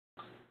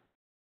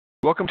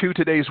Welcome to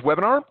today's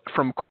webinar,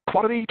 From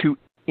Quality to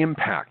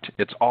Impact.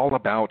 It's all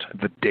about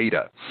the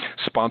data,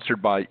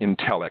 sponsored by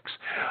Intellex.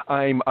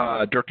 I'm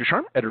Dirk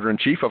Ducharme,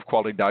 Editor-in-Chief of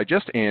Quality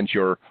Digest and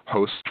your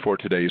host for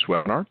today's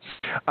webinar.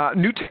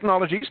 New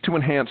technologies to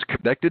enhance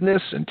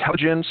connectedness,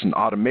 intelligence, and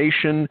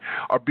automation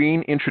are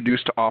being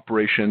introduced to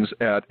operations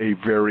at a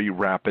very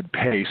rapid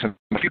pace. And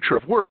the future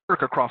of work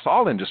across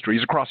all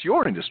industries, across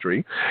your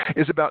industry,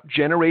 is about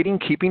generating,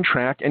 keeping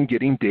track, and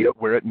getting data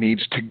where it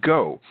needs to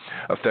go.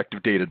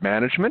 Effective data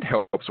management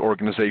helps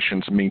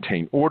organizations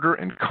maintain order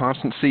and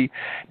constancy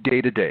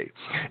day to day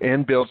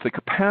and builds the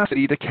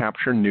capacity to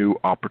capture new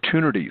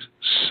opportunities.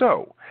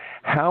 So,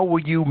 how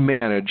will you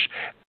manage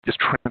this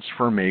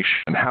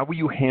transformation? How will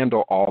you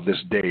handle all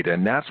this data?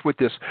 And that's what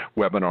this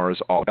webinar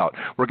is all about.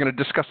 We're going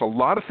to discuss a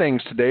lot of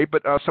things today,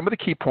 but some of the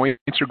key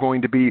points are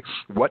going to be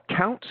what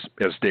counts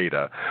as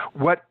data,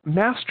 what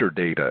master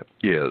data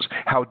is,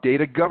 how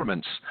data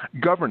governance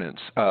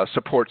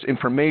supports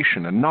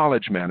information and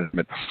knowledge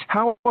management,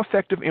 how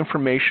effective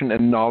information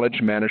and knowledge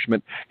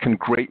management can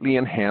greatly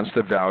enhance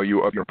the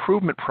value of your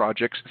improvement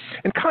projects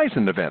and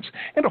Kaizen events,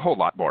 and a whole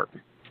lot more.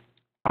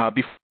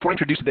 Before I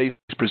introduce today's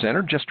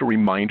presenter, just a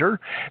reminder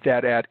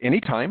that at any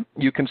time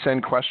you can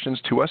send questions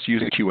to us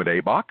using the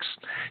Q&A box.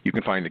 You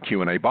can find the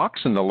Q&A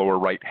box in the lower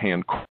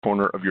right-hand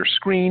corner of your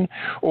screen,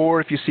 or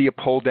if you see a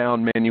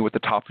pull-down menu at the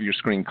top of your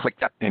screen, click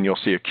that and you'll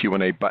see a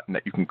Q&A button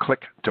that you can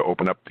click to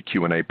open up the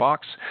Q&A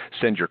box.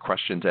 Send your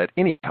questions at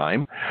any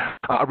time.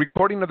 A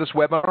recording of this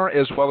webinar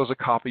as well as a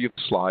copy of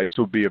the slides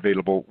will be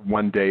available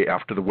one day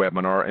after the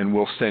webinar, and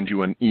we'll send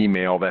you an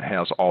email that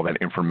has all that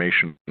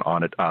information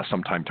on it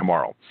sometime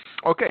tomorrow.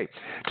 Okay,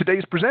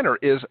 today's presenter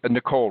is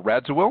Nicole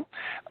Radziwill,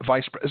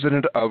 Vice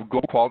President of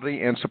Global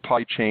Quality and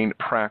Supply Chain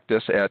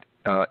Practice at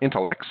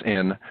Intellex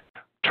in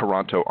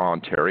Toronto,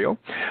 Ontario.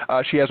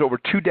 She has over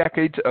 2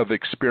 decades of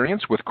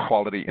experience with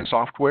quality in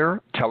software,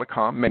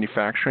 telecom,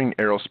 manufacturing,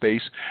 aerospace,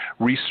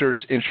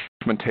 research,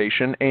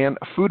 instrumentation, and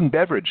food and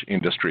beverage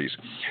industries.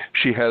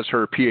 She has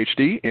her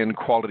PhD in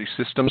quality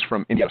systems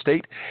from Indiana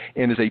State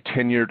and is a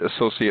tenured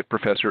associate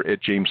professor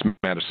at James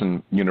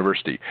Madison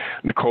University.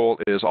 Nicole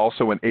is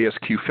also an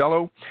ASQ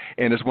fellow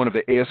and is one of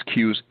the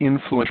ASQ's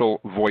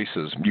influential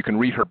voices. You can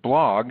read her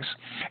blogs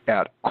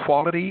at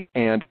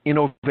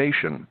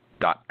qualityandinnovation.com.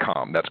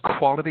 That's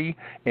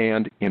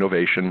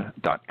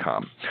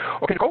qualityandinnovation.com.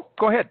 Okay, Nicole,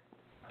 go ahead.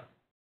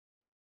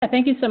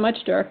 Thank you so much,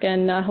 Dirk,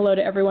 and hello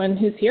to everyone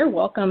who's here.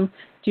 Welcome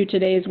to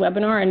today's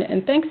webinar,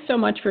 and thanks so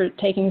much for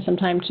taking some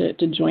time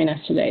to join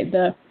us today.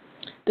 The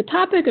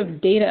topic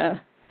of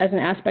data as an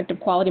aspect of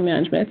quality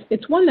management,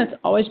 it's one that's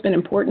always been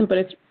important, but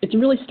it's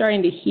really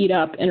starting to heat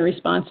up in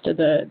response to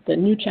the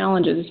new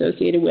challenges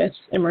associated with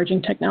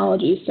emerging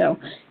technologies. So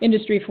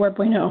Industry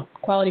 4.0,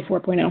 Quality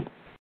 4.0.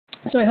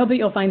 So I hope that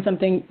you'll find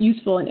something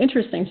useful and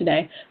interesting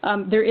today.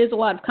 There is a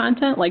lot of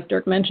content, like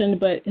Dirk mentioned,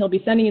 but he'll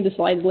be sending you the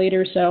slides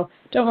later, so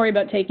don't worry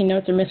about taking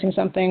notes or missing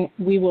something.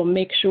 We will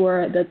make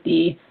sure that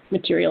the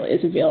material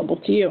is available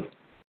to you.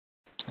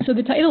 So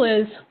the title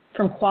is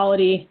From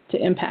Quality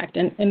to Impact,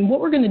 and what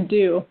we're going to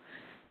do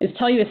is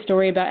tell you a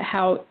story about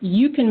how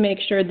you can make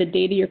sure the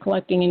data you're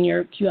collecting in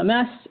your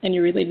QMS and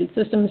your related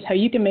systems, how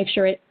you can make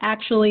sure it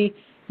actually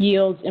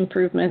yields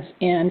improvements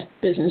and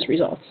business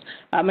results.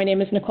 My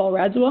name is Nicole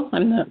Radziwill.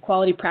 I'm the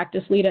quality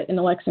practice lead at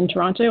Intellex in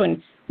Toronto,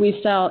 and we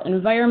sell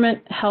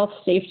environment, health,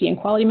 safety, and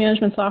quality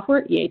management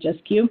software,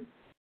 EHSQ.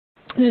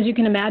 And as you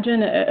can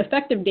imagine,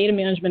 effective data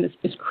management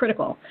is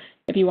critical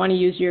if you want to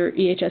use your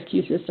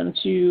EHSQ system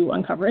to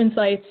uncover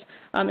insights,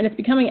 and it's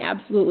becoming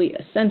absolutely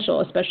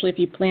essential, especially if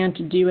you plan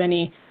to do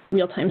any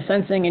real-time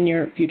sensing in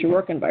your future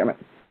work environment.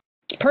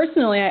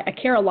 Personally, I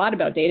care a lot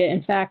about data.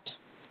 In fact,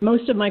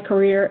 most of my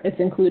career, it's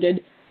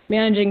included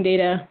managing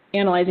data,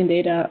 analyzing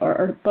data,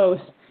 or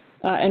both.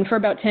 And for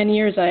about 10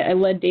 years, I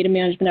led data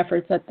management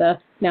efforts at the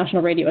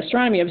National Radio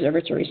Astronomy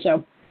Observatory.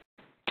 So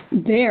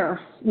there,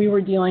 we were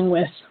dealing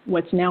with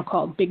what's now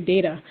called big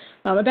data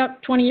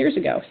about 20 years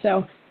ago.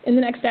 So in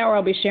the next hour,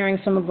 I'll be sharing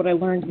some of what I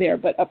learned there,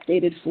 but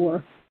updated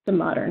for the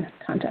modern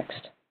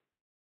context.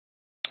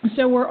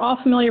 So we're all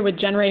familiar with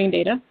generating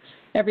data.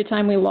 Every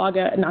time we log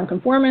a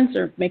nonconformance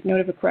or make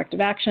note of a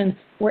corrective action,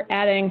 we're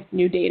adding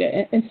new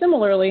data. And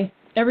similarly,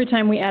 every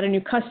time we add a new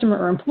customer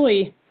or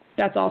employee,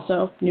 that's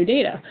also new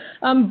data.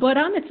 But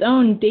on its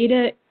own,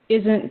 data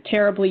isn't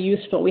terribly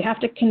useful. We have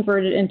to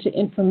convert it into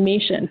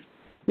information.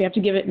 We have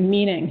to give it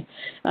meaning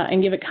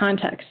and give it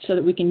context so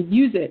that we can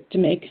use it to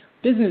make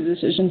business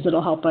decisions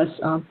that'll help us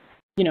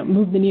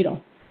move the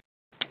needle.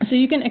 So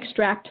you can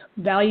extract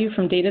value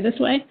from data this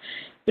way,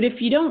 but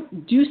if you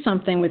don't do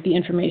something with the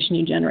information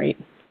you generate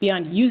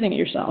beyond using it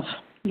yourself,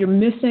 you're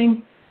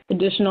missing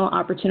additional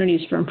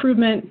opportunities for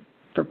improvement,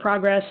 for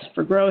progress,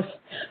 for growth,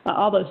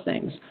 all those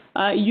things.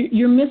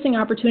 You're missing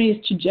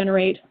opportunities to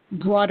generate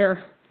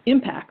broader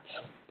impacts.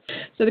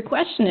 So the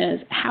question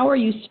is, how are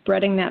you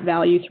spreading that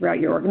value throughout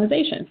your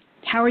organization?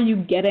 How are you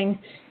getting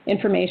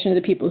information to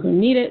the people who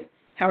need it?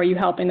 How are you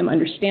helping them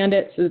understand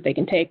it so that they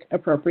can take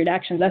appropriate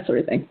actions, that sort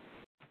of thing?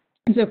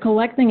 So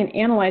collecting and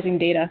analyzing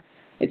data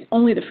it's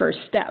only the first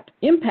step.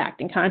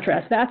 Impact, in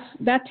contrast,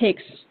 that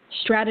takes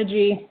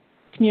strategy,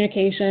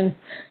 communication,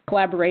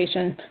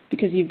 collaboration,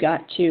 because you've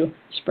got to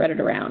spread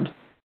it around.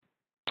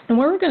 And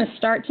where we're going to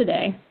start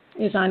today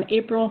is on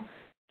April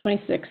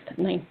 26th,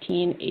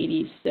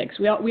 1986.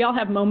 We all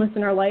have moments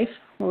in our life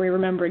where we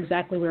remember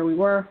exactly where we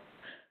were,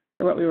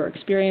 or what we were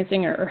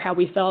experiencing, or how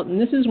we felt,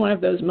 and this is one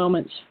of those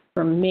moments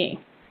for me.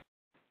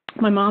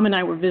 My mom and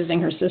I were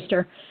visiting her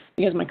sister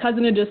because my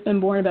cousin had just been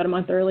born about a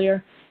month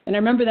earlier, and I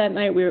remember that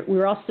night we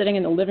were all sitting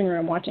in the living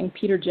room watching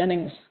Peter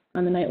Jennings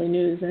on the nightly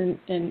news,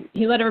 and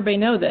he let everybody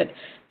know that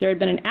there had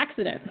been an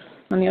accident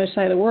on the other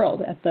side of the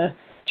world at the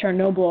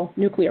Chernobyl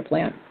nuclear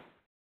plant.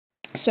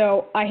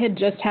 So I had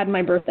just had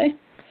my birthday,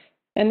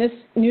 and this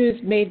news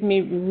made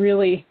me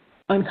really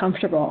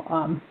uncomfortable.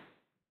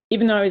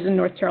 Even though I was in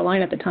North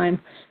Carolina at the time,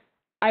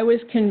 I was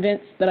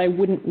convinced that I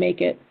wouldn't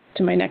make it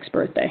to my next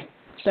birthday.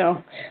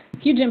 So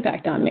huge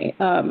impact on me.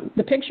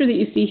 The picture that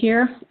you see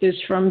here is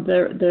from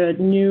the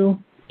new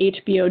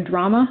HBO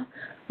drama,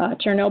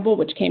 Chernobyl,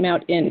 which came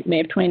out in May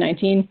of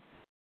 2019.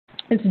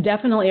 It's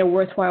definitely a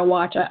worthwhile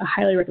watch. I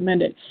highly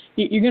recommend it.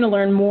 You're going to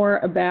learn more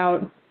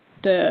about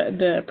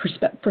the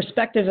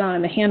perspectives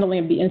on the handling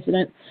of the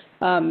incident,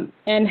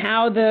 and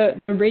how the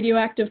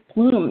radioactive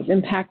plumes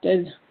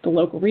impacted the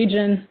local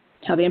region,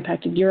 how they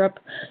impacted Europe,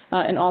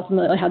 and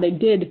ultimately how they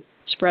did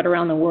spread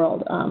around the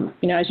world.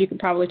 As you can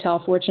probably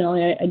tell,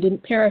 fortunately, I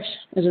didn't perish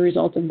as a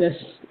result of this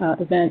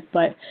event,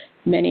 but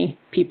many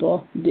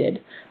people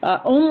did.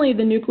 Only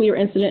the nuclear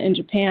incident in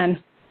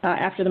Japan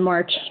after the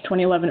March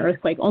 2011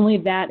 earthquake, only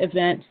that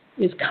event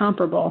is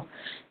comparable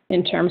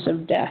in terms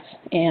of death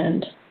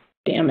and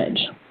damage.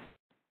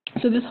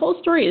 So this whole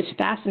story is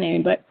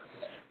fascinating, but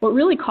what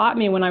really caught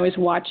me when I was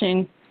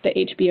watching the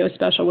HBO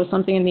special was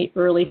something in the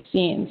early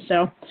scenes.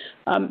 So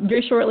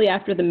very shortly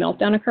after the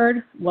meltdown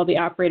occurred, while the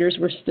operators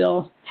were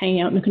still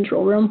hanging out in the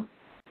control room,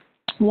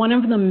 one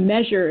of them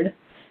measured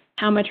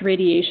how much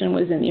radiation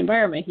was in the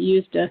environment. He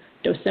used a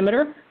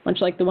dosimeter, much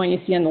like the one you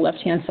see on the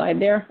left-hand side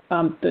there.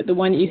 The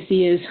one that you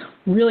see is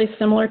really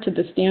similar to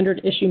the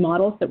standard issue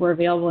models that were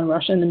available in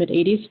Russia in the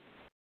mid-'80s.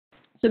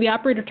 So the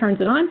operator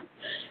turns it on,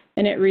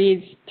 and it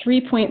reads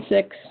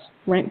 3.6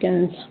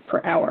 Roentgens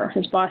per hour.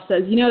 His boss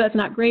says, that's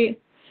not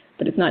great,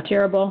 but it's not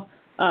terrible.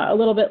 A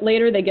little bit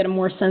later, they get a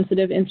more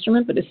sensitive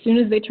instrument, but as soon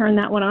as they turn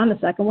that one on, the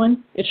second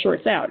one, it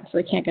shorts out, so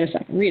they can't get a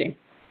second reading.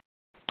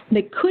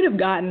 They could have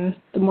gotten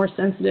the more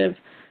sensitive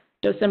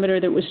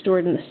dosimeter that was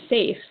stored in the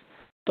safe,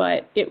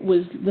 but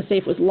the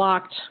safe was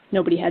locked,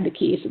 nobody had the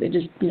key, so they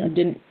just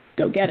didn't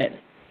go get it.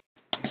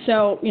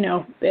 So, in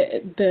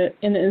the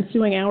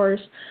ensuing hours,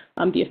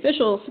 the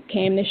officials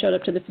came, they showed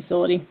up to the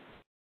facility,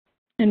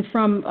 and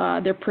from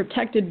their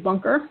protected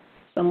bunker,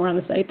 somewhere on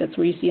the site, that's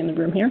where you see in the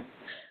room here,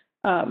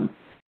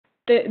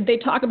 they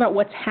talk about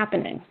what's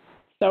happening.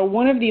 So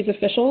one of these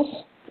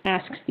officials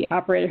asks the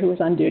operator who was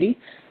on duty,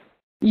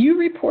 you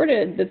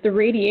reported that the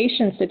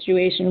radiation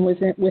situation was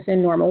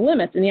within normal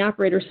limits. And the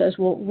operator says,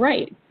 well,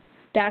 right,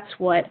 that's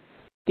what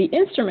the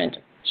instrument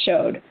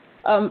showed.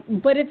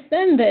 But it's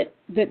then that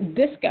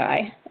this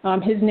guy,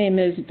 his name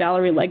is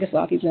Valery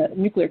Legasov, he's a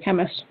nuclear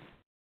chemist,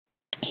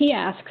 he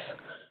asks,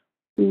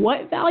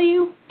 what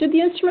value did the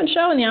instrument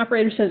show? And the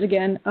operator says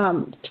again,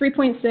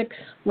 3.6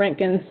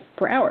 Roentgens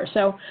per hour.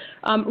 So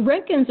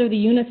Roentgens are the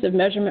units of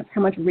measurement for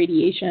how much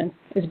radiation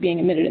is being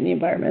emitted in the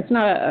environment. It's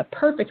not a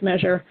perfect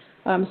measure.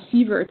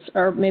 Sieverts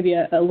are maybe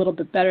a little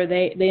bit better.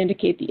 They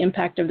indicate the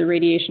impact of the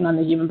radiation on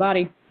the human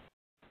body.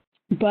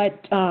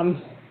 But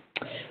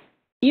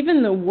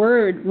even the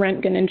word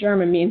Roentgen in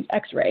German means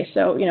X-ray,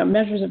 so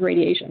measures of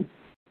radiation.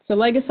 So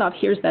Legasov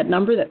hears that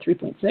number, that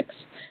 3.6.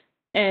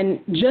 And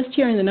just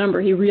hearing the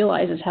number, he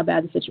realizes how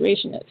bad the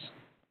situation is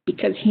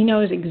because he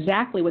knows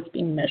exactly what's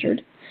being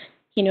measured.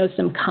 He knows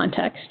some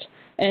context.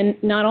 And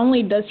not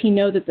only does he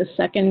know that the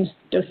second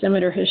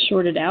dosimeter has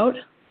shorted out,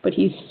 but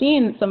he's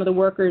seen some of the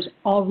workers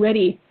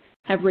already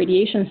have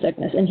radiation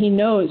sickness, and he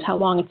knows how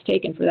long it's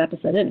taken for that to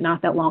set in,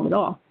 not that long at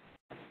all.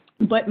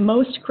 But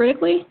most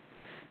critically,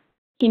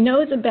 he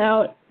knows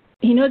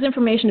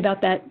information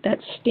about that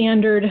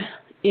standard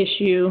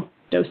issue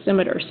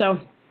dosimeter. So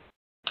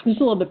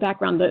just a little bit of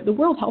background, the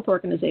World Health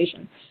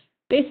Organization,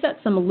 they set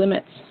some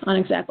limits on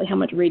exactly how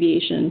much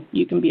radiation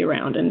you can be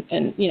around.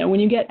 And when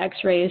you get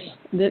X-rays,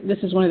 this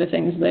is one of the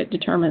things that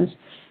determines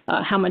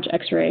how many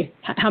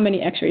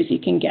X-rays you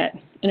can get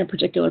in a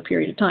particular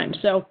period of time.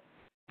 So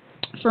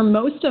for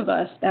most of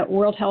us, that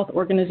World Health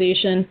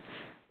Organization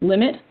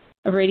limit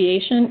of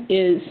radiation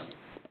is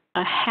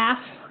a half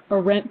a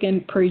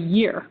Roentgen per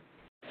year.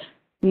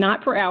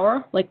 Not per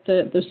hour, like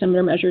the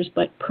dosimeter measures,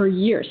 but per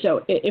year.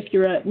 So if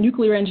you're a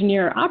nuclear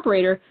engineer or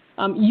operator,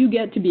 you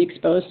get to be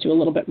exposed to a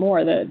little bit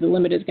more. The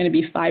limit is going to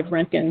be 5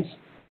 Roentgens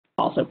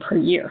also per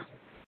year.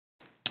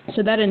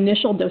 So that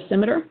initial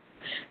dosimeter,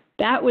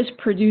 that was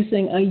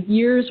producing a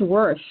year's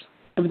worth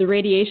of the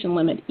radiation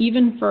limit,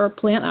 even for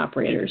plant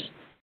operators,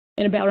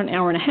 in about an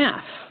hour and a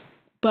half.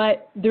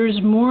 But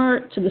there's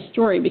more to the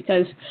story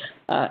because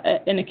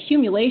an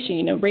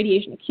accumulation,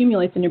 radiation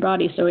accumulates in your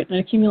body, so an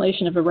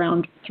accumulation of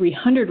around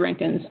 300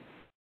 Roentgens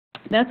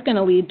that's going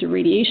to lead to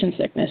radiation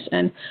sickness.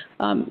 And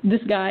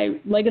this guy,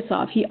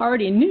 Legasov, he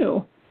already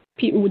knew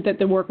that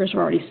the workers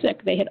were already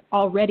sick. They had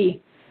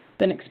already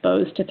been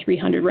exposed to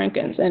 300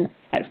 Roentgens. And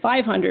at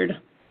 500,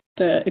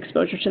 the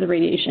exposure to the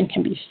radiation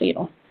can be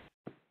fatal.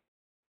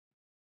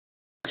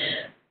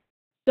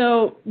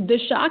 So the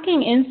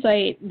shocking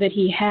insight that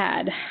he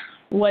had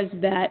was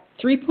that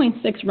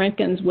 3.6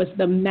 Roentgens was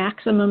the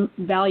maximum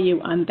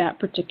value on that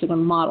particular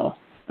model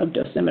of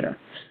dosimeter.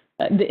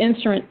 The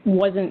instrument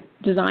wasn't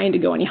designed to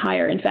go any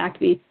higher. In fact,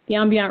 the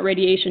ambient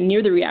radiation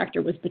near the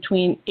reactor was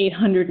between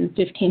 800 and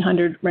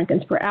 1,500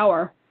 Roentgens per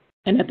hour.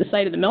 And at the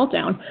site of the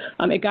meltdown,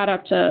 it got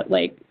up to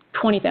like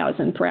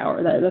 20,000 per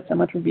hour. That's how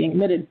much was being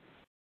emitted.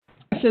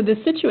 So the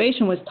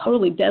situation was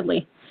totally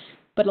deadly.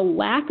 But a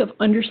lack of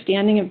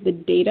understanding of the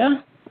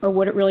data or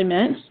what it really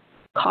meant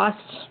cost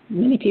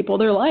many people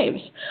their lives.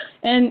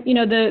 And you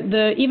know,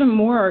 the even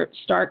more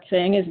stark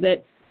thing is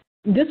that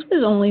this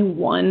was only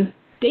one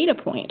data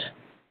point.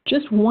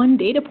 Just one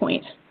data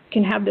point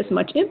can have this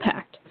much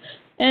impact.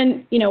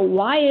 And you know,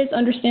 why is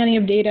understanding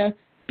of data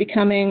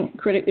becoming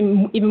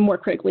even more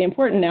critically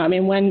important now? I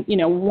mean, when you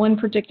know one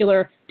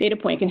particular data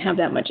point can have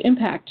that much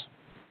impact.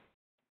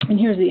 And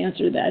here's the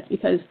answer to that: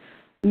 because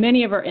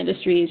many of our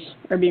industries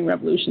are being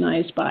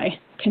revolutionized by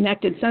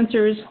connected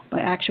sensors, by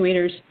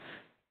actuators,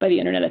 by the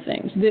Internet of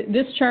Things.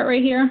 This chart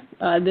right here,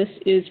 this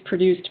is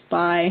produced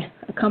by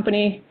a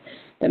company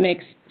that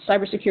makes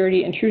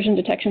cybersecurity intrusion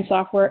detection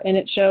software, and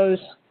it shows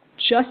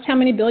just how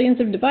many billions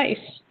of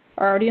devices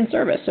are already in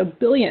service. So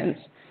billions.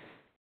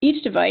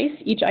 Each device,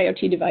 each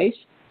IoT device,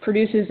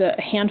 produces a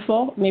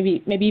handful,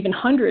 maybe even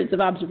hundreds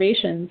of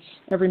observations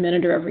every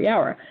minute or every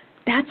hour.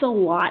 That's a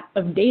lot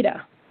of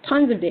data,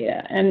 tons of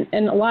data,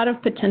 and a lot of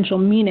potential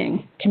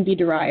meaning can be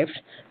derived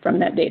from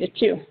that data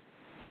too.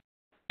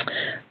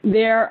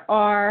 There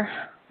are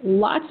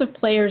lots of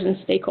players and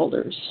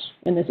stakeholders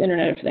in this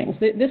Internet of Things.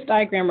 This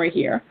diagram right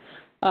here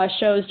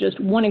shows just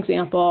one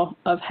example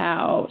of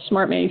how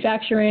smart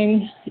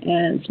manufacturing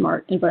and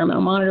smart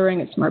environmental monitoring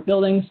and smart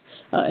buildings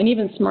and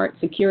even smart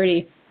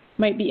security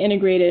might be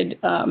integrated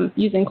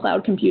using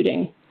cloud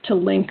computing to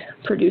link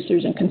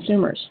producers and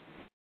consumers.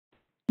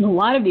 In a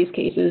lot of these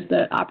cases,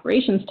 the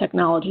operations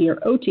technology, or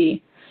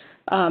OT,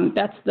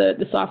 that's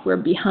the software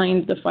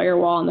behind the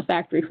firewall on the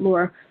factory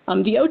floor.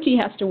 The OT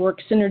has to work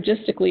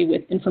synergistically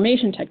with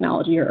information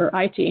technology, or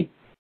IT.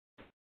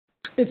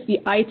 It's the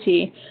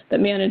IT that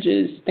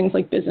manages things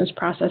like business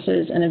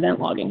processes and event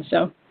logging.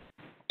 So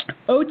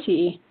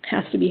OT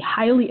has to be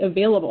highly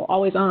available,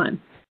 always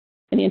on.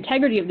 And the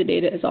integrity of the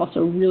data is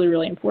also really,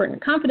 really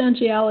important.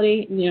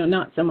 Confidentiality,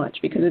 not so much,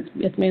 because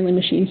it's mainly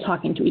machines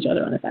talking to each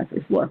other on the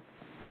factory floor.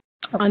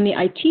 On the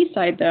IT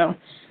side, though,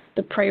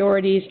 the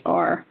priorities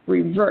are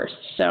reversed.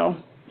 So,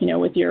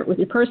 with your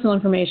personal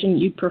information,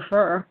 you'd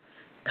prefer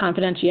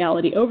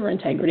confidentiality over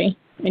integrity,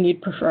 and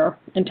you'd prefer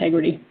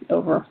integrity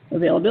over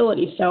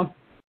availability. So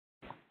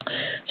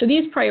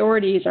these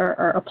priorities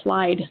are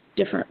applied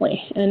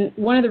differently. And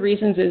one of the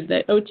reasons is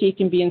that OT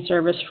can be in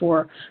service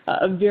for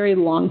a very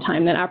long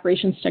time. That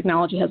operations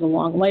technology has a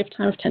long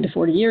lifetime of 10 to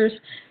 40 years.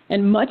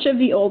 And much of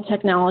the old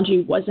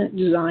technology wasn't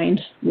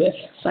designed with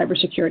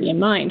cybersecurity in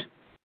mind.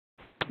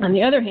 On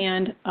the other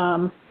hand,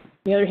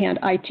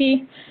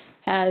 IT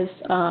has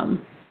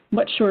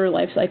much shorter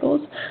life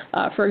cycles.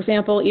 For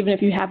example, even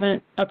if you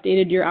haven't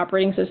updated your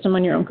operating system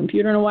on your own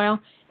computer in a while,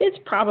 it's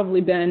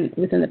probably been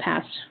within the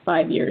past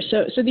 5 years.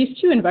 So these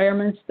two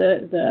environments,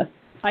 the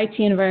IT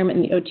environment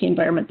and the OT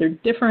environment, they're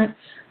different.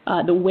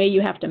 The way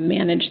you have to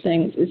manage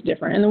things is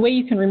different. And the way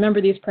you can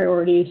remember these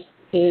priorities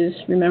is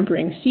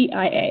remembering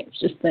CIA. It's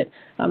just that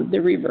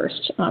they're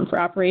reversed. For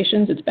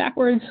operations, it's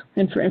backwards,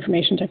 and for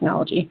information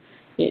technology,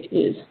 it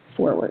is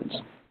forwards.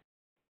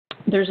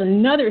 There's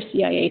another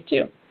CIA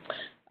too.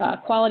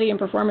 Quality and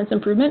performance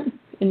improvement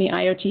in the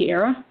IoT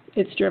era.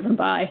 It's driven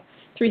by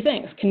three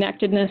things: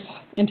 connectedness,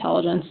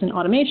 intelligence, and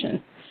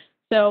automation.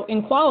 So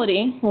in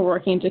quality, we're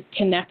working to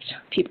connect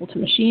people to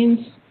machines,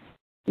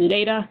 the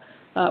data.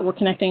 We're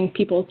connecting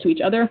people to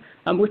each other.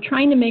 We're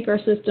trying to make our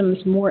systems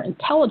more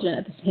intelligent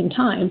at the same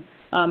time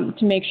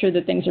to make sure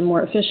that things are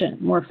more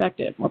efficient, more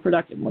effective, more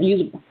productive, more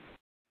usable.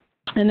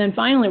 And then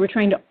finally, we're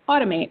trying to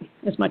automate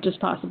as much as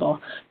possible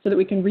so that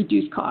we can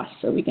reduce costs,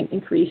 so we can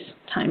increase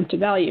time to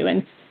value.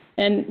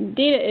 And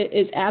data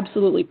is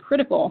absolutely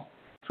critical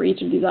for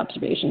each of these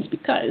observations,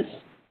 because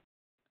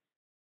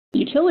the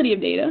utility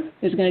of data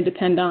is going to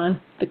depend on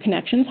the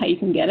connections, how you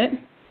can get it.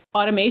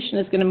 Automation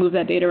is going to move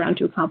that data around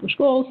to accomplish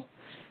goals.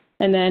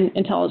 And then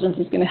intelligence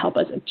is going to help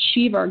us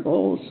achieve our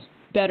goals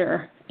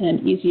better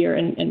and easier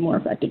and more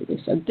effectively.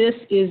 So this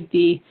is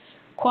the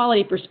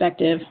quality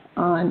perspective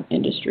on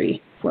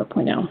Industry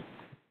 4.0.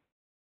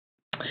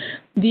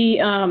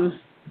 The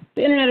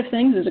Internet of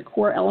Things is a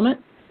core element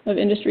of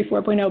Industry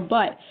 4.0,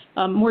 but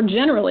more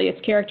generally,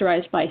 it's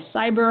characterized by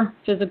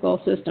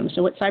cyber-physical systems.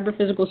 So what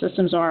cyber-physical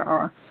systems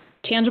are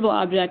tangible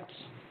objects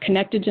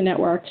connected to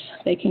networks.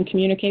 They can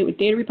communicate with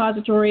data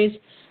repositories,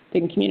 they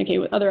can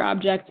communicate with other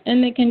objects,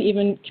 and they can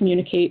even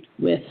communicate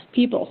with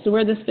people. So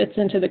where this fits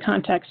into the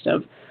context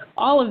of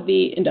all of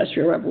the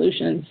industrial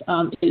revolutions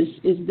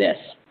is this.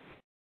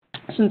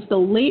 Since the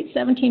late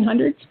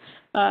 1700s,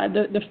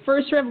 the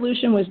first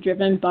revolution was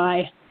driven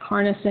by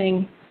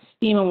harnessing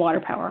steam and water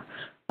power.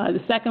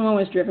 The second one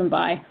was driven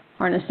by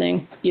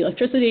harnessing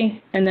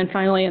electricity, and then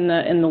finally in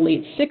the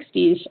late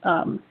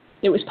 60s,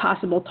 it was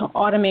possible to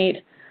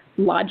automate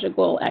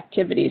logical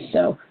activities.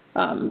 So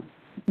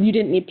you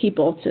didn't need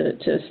people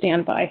to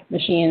stand by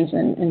machines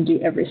and do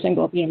every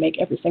single, make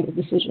every single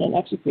decision and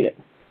execute it.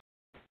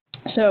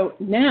 So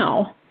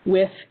now,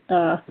 with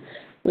a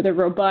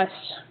robust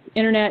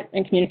internet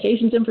and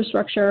communications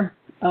infrastructure,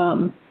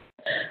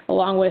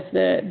 along with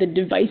the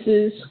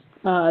devices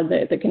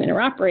that can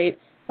interoperate,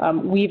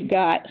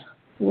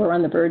 we're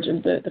on the verge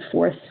of the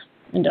fourth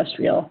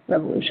industrial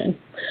revolution.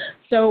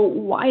 So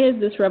why is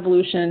this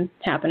revolution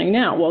happening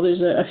now? Well,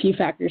 there's a few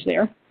factors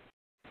there.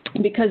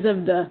 Because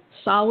of the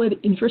solid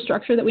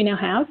infrastructure that we now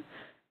have,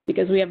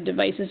 because we have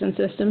devices and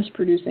systems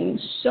producing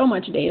so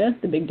much data,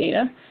 the big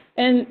data,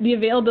 and the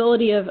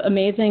availability of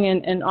amazing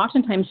and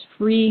oftentimes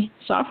free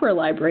software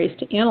libraries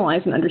to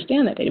analyze and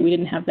understand that data. We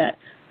didn't have that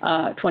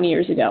 20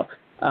 years ago.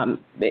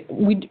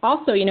 We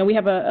also, we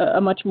have a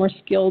much more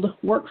skilled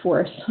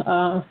workforce.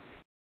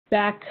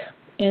 Back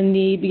in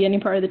the beginning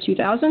part of the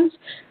 2000s,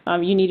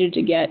 you needed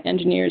to get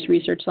engineers,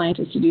 research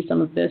scientists to do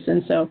some of this,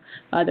 and so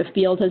the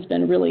field has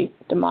been really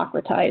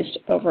democratized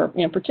over,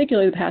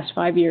 particularly the past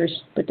 5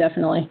 years, but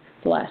definitely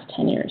the last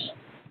 10 years.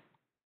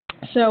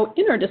 So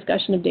in our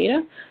discussion of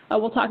data,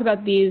 we'll talk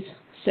about these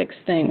 6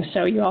 things.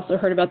 So you also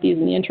heard about these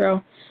in the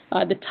intro.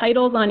 The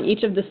titles on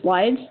each of the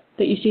slides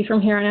that you see from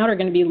here on out are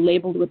going to be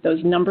labeled with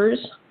those numbers,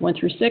 1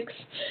 through 6,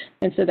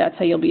 and so that's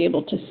how you'll be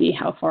able to see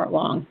how far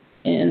along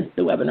in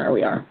the webinar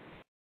we are.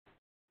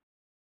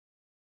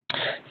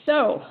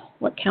 So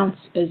what counts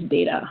as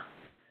data?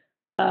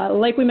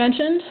 Like we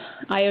mentioned,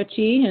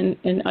 IoT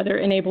and other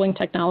enabling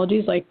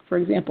technologies, like, for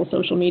example,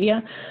 social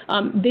media,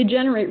 they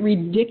generate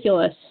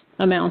ridiculous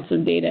amounts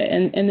of data,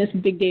 and this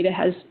big data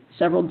has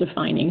several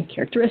defining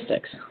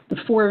characteristics. The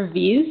 4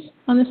 V's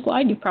on this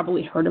slide, you've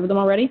probably heard of them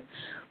already.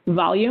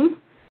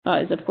 Volume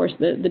is, of course,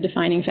 the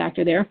defining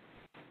factor there.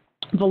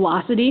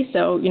 Velocity,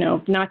 so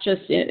not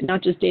just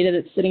data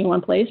that's sitting in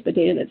one place, but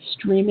data that's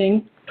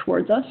streaming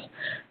towards us.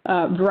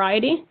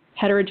 Variety,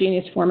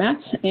 heterogeneous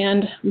formats,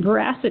 and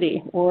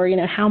veracity, or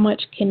how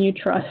much can you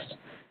trust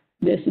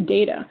this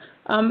data.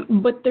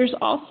 But there's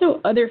also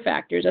other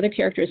factors, other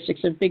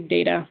characteristics of big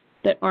data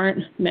that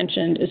aren't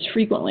mentioned as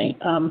frequently.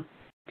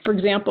 For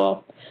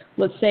example,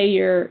 let's say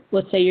you're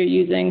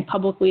using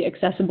publicly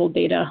accessible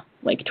data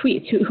like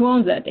tweets. Who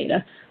owns that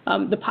data?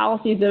 The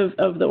policies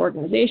of the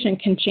organization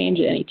can change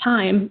at any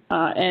time,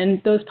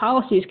 and those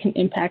policies can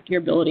impact your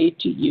ability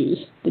to use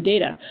the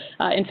data.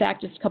 In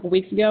fact, just a couple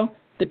weeks ago,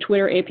 the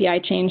Twitter API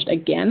changed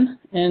again,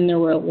 and there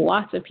were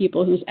lots of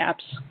people whose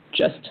apps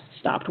just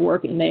stopped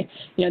working.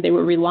 They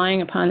were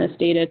relying upon this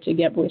data to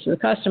get voice of the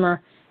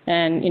customer,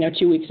 and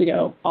 2 weeks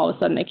ago, all of a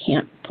sudden they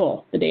can't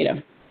pull the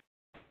data.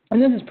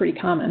 And this is pretty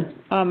common.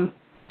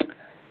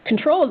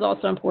 Control is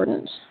also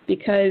important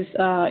because,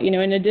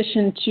 in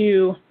addition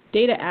to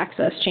data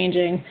access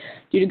changing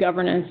due to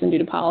governance and due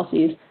to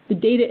policies, the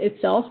data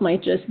itself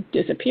might just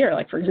disappear.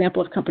 Like, for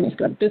example, if companies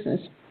go out of business.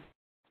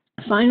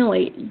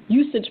 Finally,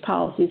 usage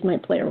policies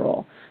might play a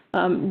role.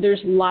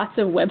 There's lots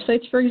of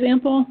websites, for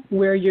example,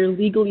 where you're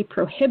legally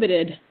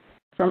prohibited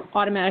from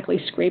automatically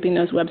scraping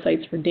those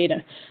websites for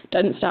data.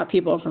 Doesn't stop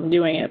people from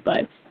doing it,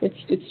 but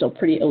it's still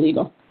pretty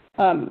illegal.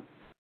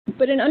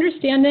 But in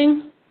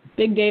understanding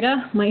big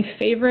data, my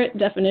favorite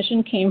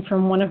definition came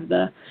from one of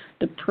the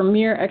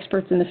premier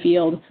experts in the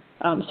field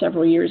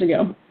several years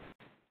ago.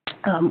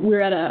 We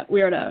were at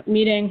a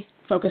meeting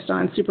focused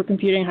on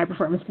supercomputing,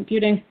 high-performance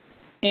computing,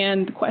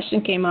 and the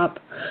question came up,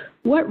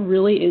 what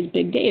really is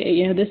big data?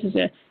 You're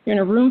in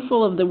a room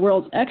full of the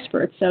world's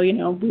experts, so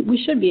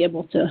we should be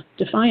able to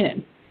define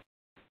it.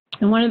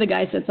 And one of the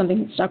guys said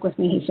something that stuck with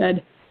me. He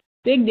said,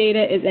 big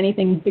data is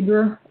anything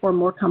bigger or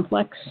more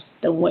complex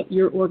than what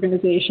your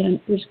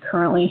organization is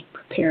currently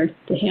prepared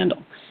to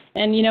handle.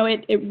 And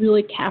it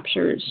really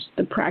captures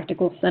the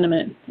practical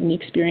sentiment and the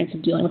experience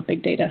of dealing with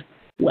big data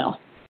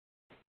well.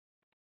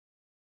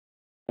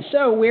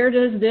 So where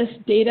does this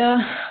data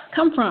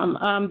come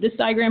from? This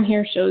diagram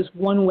here shows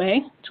one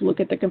way to look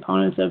at the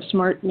components of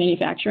smart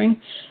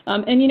manufacturing.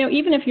 And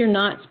even if you're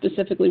not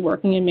specifically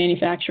working in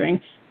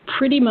manufacturing,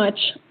 pretty much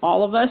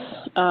all of us,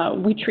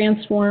 we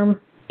transform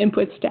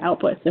inputs to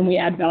outputs and we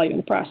add value in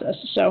the process.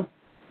 So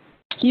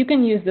you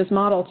can use this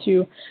model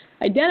to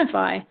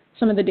identify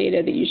some of the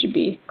data that you should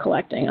be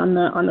collecting. On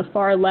the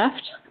far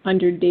left,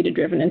 under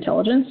data-driven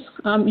intelligence,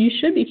 you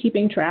should be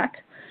keeping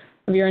track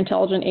of your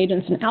intelligent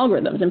agents and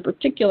algorithms, in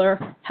particular,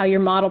 how your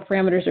model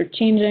parameters are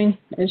changing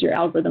as your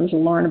algorithms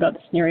learn about the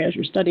scenarios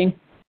you're studying.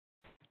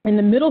 In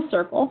the middle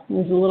circle,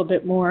 this is a little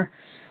bit more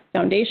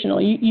foundational.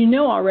 You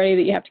know already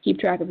that you have to keep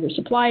track of your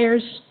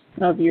suppliers,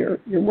 of your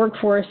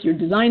workforce, your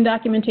design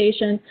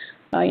documentation,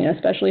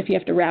 especially if you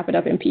have to wrap it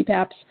up in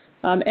PPAPs,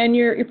 and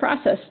your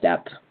process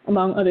step,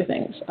 among other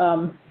things.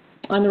 On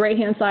the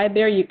right-hand side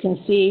there, you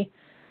can see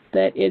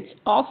that it's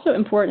also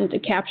important to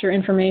capture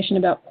information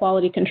about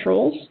quality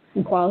controls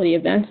and quality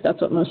events.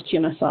 That's what most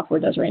QMS software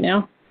does right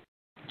now.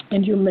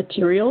 And your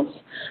materials,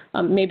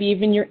 maybe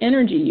even your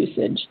energy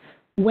usage.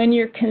 When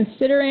you're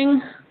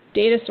considering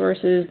data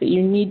sources that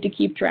you need to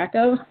keep track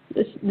of,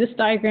 this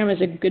diagram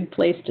is a good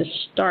place to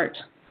start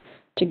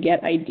to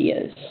get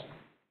ideas.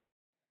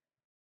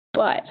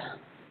 But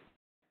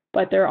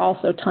there are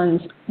also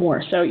tons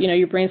more. So,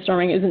 your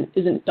brainstorming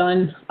isn't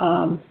done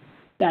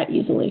that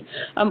easily.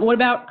 What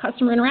about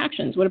customer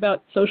interactions? What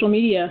about social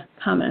media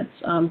comments?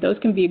 Those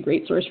can be a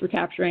great source for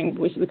capturing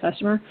voice of the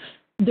customer.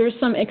 There's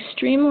some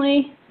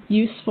extremely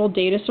useful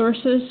data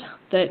sources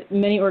that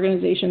many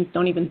organizations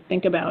don't even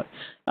think about.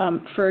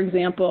 For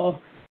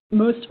example,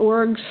 most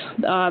orgs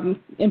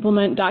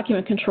implement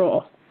document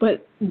control,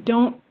 but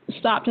don't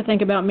stop to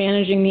think about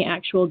managing the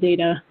actual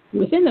data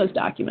within those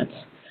documents.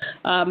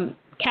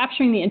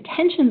 Capturing the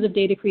intentions of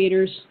data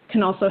creators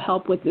can also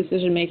help with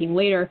decision-making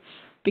later,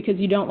 because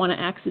you don't want to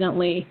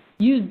accidentally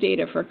use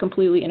data for a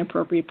completely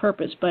inappropriate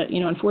purpose. But,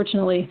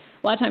 unfortunately,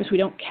 a lot of times we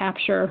don't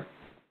capture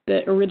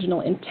the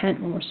original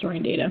intent when we're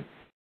storing data.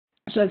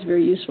 So that's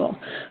very useful.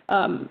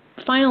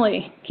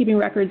 Finally, keeping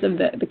records of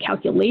the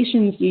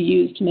calculations you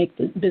use to make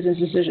the business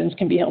decisions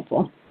can be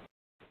helpful.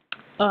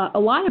 A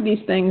lot of these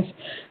things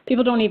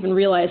people don't even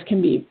realize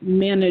can be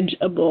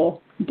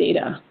manageable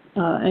data.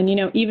 And,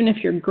 even if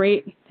you're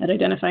great at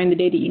identifying the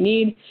data you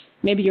need,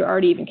 maybe you're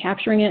already even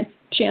capturing it,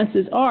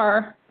 chances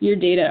are your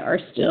data are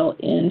still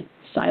in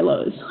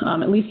silos,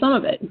 at least some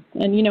of it.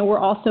 And, we're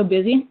all so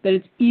busy that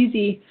it's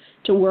easy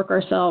to work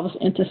ourselves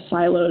into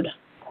siloed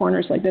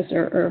corners like this,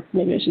 or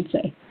maybe I should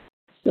say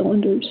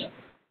cylinders.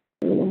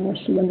 They're a little more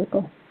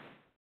cylindrical.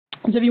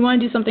 So if you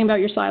want to do something about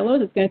your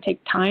silos, it's going to take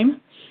time.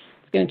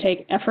 It's going to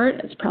take effort.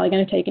 It's probably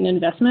going to take an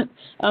investment.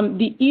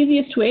 The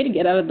easiest way to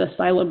get out of the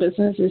silo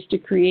business is to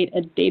create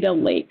a data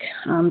lake.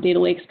 Data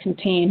lakes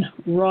contain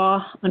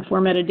raw,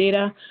 unformatted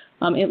data.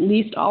 At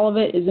least all of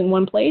it is in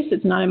one place.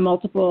 It's not in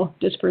multiple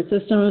disparate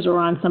systems or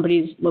on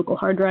somebody's local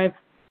hard drive.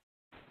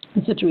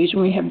 The situation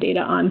where we have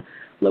data on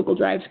local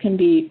drives can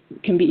be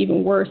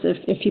even worse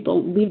if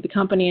people leave the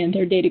company and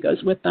their data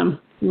goes with them.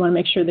 You want to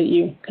make sure that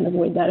you can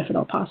avoid that if at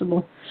all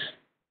possible.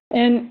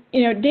 And,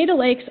 data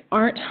lakes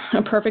aren't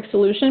a perfect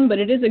solution, but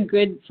it is a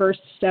good first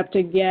step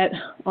to get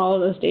all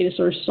of those data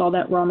sources, all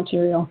that raw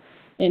material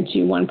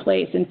into one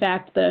place. In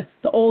fact, the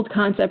old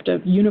concept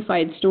of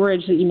unified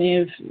storage that you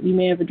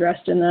may have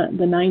addressed in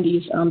the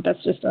 90s,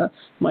 that's just a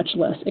much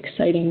less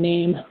exciting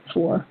name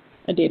for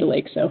a data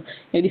lake. So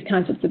these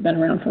concepts have been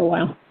around for a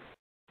while.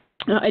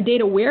 A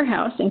data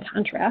warehouse, in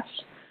contrast,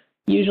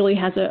 usually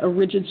has a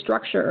rigid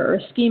structure or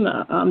a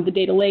schema. The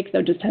data lake,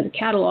 though, just has a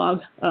catalog.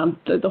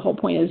 The whole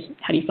point is,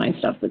 how do you find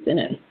stuff that's in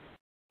it?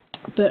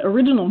 The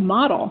original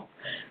model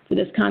for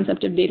this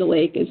concept of data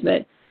lake is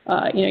that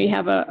you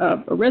have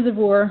a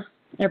reservoir.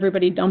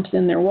 Everybody dumps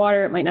in their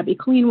water. It might not be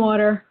clean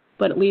water,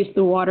 but at least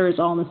the water is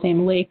all in the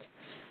same lake,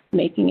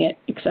 making it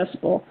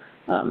accessible.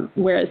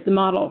 Whereas the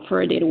model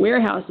for a data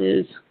warehouse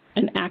is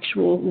an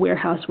actual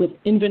warehouse with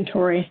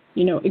inventory.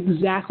 You know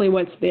exactly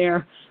what's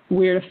there,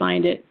 where to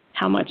find it,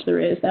 how much there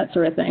is, that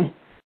sort of thing.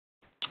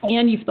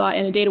 And you've thought,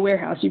 in a data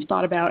warehouse, you've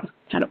thought about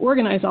how to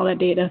organize all that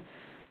data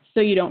so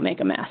you don't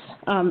make a mess.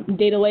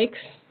 Data lakes,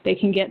 they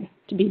can get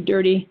to be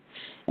dirty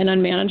and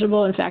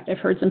unmanageable. In fact, I've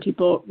heard some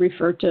people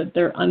refer to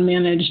their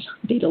unmanaged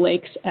data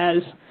lakes as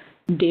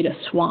data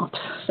swamps.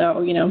 So,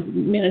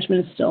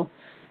 management is still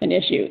an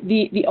issue.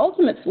 The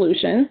ultimate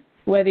solution,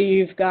 whether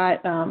you've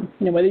got,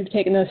 whether you've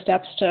taken those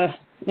steps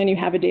and you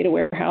have a data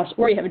warehouse,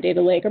 or you have a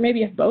data lake, or maybe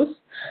you have both,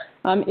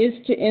 is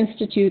to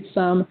institute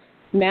some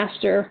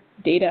master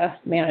data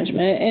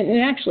management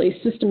and actually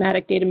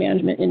systematic data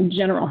management in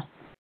general.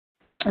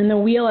 And the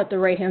wheel at the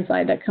right-hand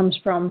side, that comes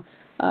from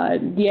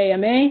the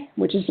AMA,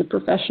 which is the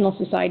Professional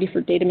Society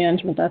for Data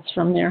Management. That's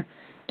from their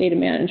data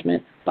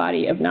management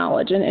body of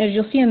knowledge. And as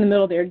you'll see in the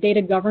middle there,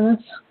 data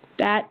governance,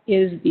 that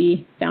is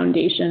the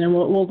foundation, and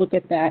we'll look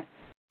at that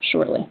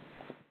shortly.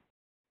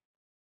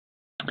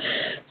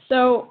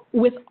 So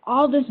with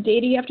all this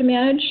data you have to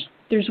manage,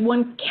 there's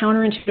one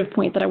counterintuitive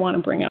point that I want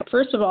to bring up.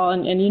 First of all,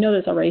 and you know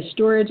this already,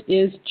 storage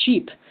is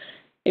cheap.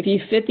 If you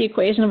fit the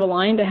equation of a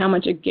line to how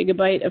much a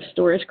gigabyte of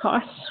storage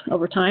costs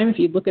over time, if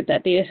you look at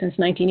that data since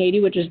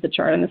 1980, which is the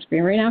chart on the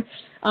screen right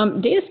now,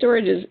 data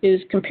storage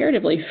is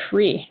comparatively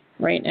free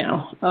right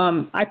now.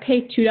 I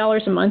pay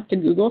 $2 a month to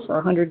Google for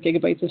 100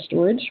 gigabytes of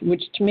storage,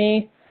 which to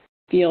me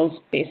feels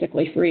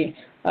basically free.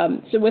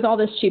 So with all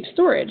this cheap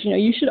storage,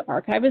 you should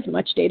archive as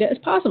much data as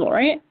possible,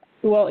 right?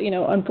 Well,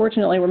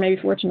 unfortunately, or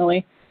maybe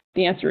fortunately,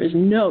 the answer is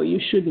no, you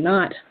should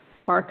not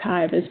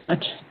archive as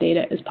much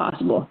data as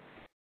possible.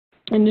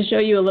 And to show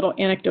you a little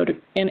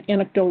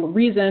anecdotal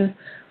reason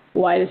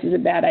why this is a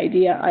bad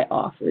idea, I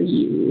offer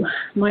you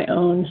my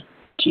own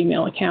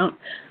Gmail account.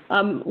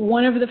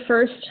 One of the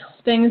first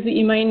things that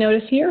you might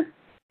notice here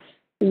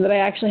is that I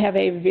actually have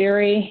a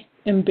very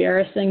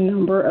embarrassing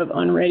number of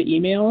unread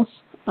emails.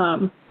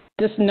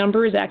 This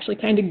number is actually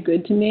kind of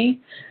good to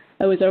me.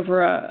 I was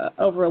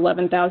over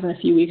 11,000 a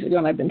few weeks ago,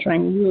 and I've been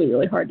trying really,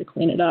 really hard to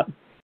clean it up.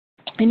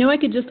 I know I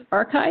could just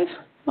archive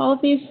all of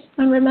these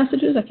unread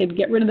messages. I could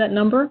get rid of that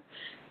number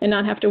and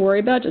not have to worry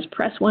about it, just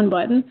press one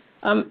button.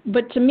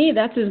 But to me,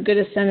 that's as good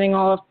as sending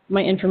all of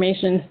my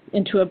information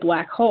into a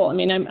black hole. I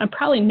mean, I'm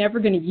probably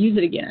never going to use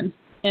it again,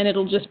 and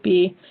it'll just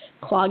be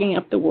clogging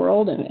up the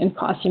world and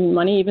costing me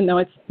money, even though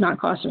it's not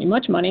costing me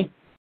much money.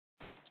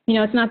 You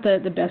know, it's not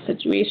the best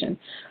situation.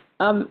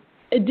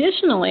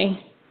 Additionally,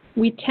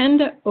 we tend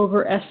to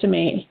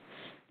overestimate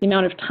the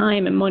amount of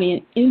time and money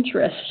and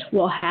interest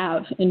we'll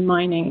have in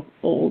mining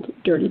old,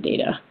 dirty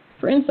data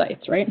for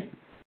insights, right?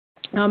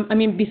 I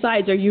mean,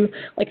 besides, are you,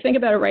 like, think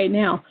about it right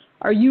now.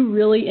 Are you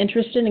really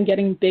interested in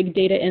getting big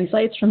data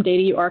insights from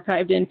data you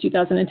archived in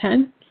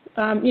 2010?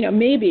 You know,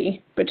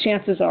 maybe, but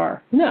chances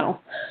are no.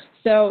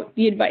 So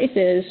the advice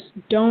is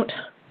don't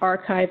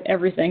archive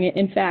everything.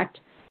 In fact,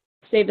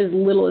 save as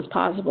little as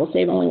possible.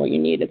 Save only what you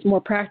need. It's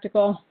more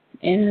practical,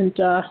 and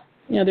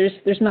you know,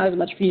 there's not as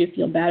much for you to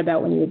feel bad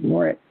about when you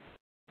ignore it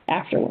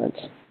afterwards.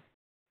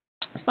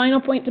 Final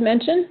point to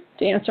mention,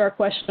 to answer our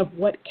question of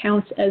what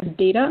counts as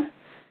data,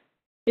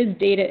 is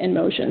data in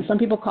motion. Some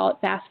people call it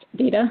fast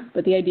data,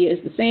 but the idea is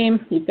the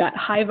same. You've got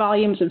high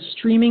volumes of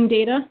streaming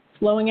data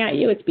flowing at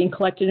you. It's being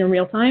collected in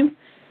real time,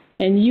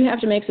 and you have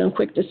to make some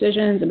quick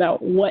decisions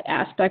about what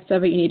aspects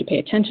of it you need to pay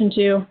attention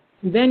to.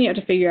 Then you have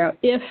to figure out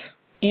if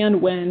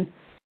and when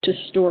to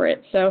store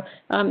it. So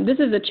this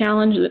is a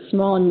challenge that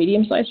small and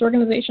medium-sized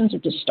organizations are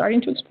just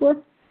starting to explore.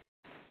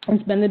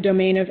 It's been the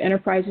domain of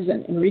enterprises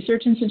and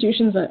research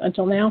institutions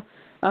until now.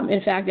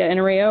 In fact, at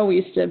NRAO, we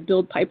used to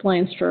build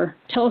pipelines for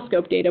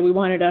telescope data. We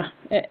wanted to,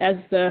 as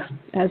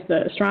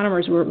the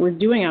astronomers were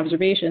doing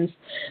observations,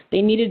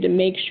 they needed to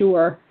make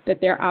sure that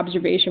their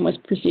observation was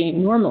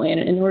proceeding normally. And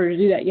in order to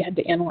do that, you had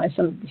to analyze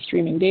some of the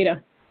streaming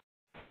data.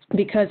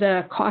 Because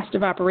cost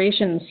of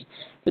operations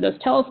for those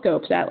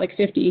telescopes at like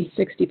 $50,000,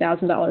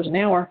 $60,000 an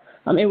hour,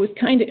 it was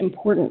kind of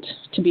important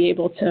to be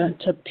able to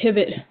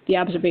pivot the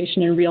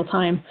observation in real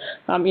time.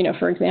 You know,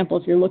 for example,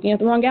 if you're looking at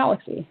the wrong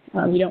galaxy,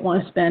 you don't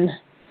want to spend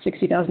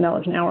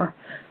 $60,000 an hour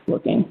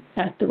looking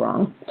at the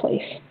wrong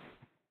place.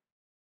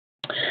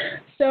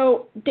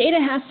 So data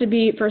has to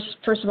be,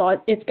 first of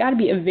all, it's got to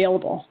be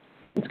available.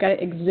 It's got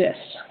to exist.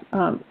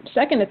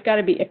 Second, it's got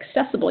to be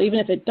accessible. Even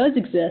if it does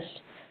exist,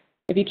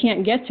 if you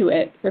can't get to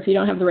it, or if you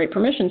don't have the right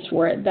permissions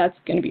for it, that's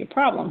going to be a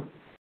problem.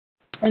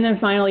 And then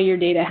finally, your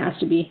data has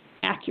to be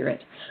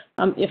accurate.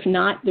 If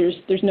not, there's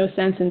no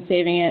sense in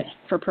saving it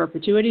for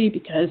perpetuity,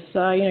 because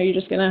you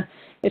know,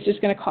 it's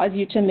just gonna cause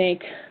you to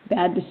make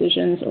bad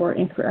decisions or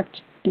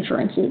incorrect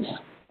inferences.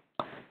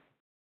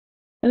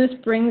 And this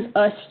brings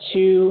us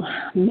to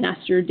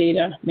master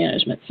data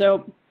management.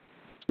 So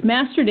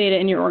master data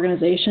in your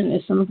organization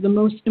is some of the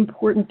most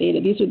important data.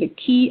 These are the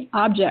key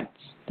objects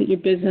that your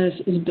business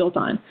is built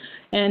on.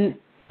 And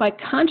by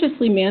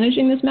consciously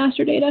managing this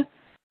master data,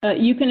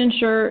 you can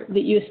ensure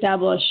that you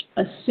establish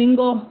a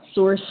single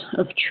source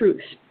of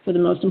truth for the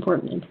most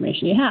important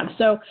information you have.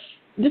 So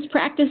this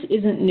practice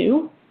isn't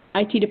new.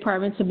 IT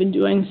departments have been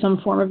doing some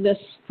form of this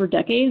for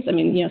decades. I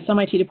mean, you know, some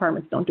IT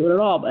departments don't do it at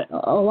all, but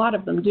a lot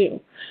of them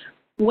do.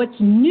 What's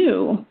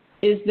new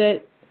is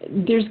that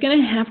there's going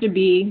to have to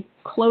be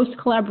close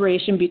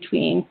collaboration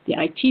between the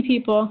IT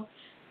people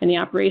and the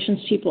operations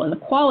people and the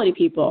quality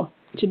people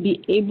to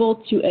be able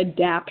to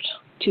adapt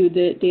to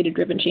the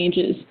data-driven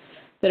changes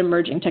that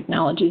emerging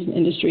technologies in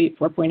Industry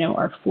 4.0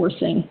 are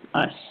forcing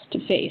us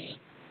to face.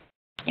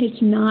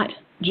 It's not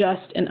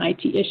just an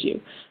IT issue.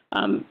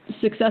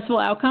 Successful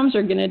outcomes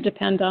are going to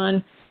depend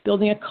on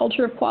building a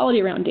culture of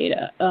quality around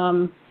data,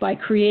 by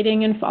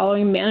creating and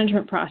following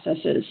management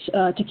processes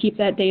to keep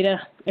that data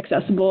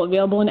accessible,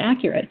 available, and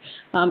accurate,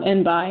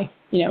 and by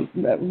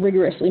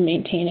rigorously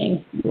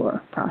maintaining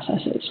your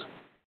processes.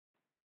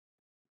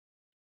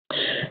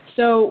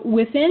 So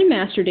within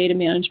master data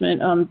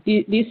management,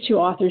 these two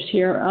authors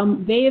here,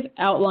 they have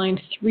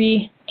outlined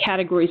 3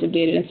 categories of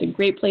data. And it's a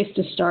great place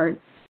to start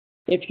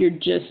if you're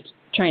just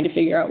trying to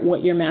figure out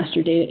what your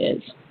master data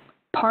is.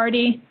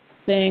 Party,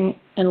 thing,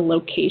 and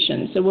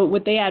location. So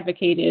what they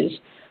advocate is,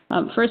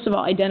 first of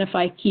all,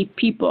 identify key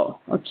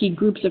people or key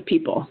groups of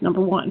people,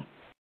 number 1.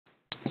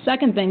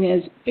 Second thing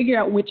is figure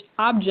out which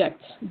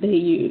objects they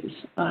use.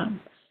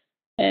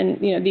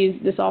 And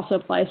this also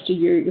applies to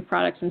your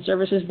products and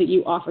services that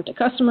you offer to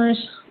customers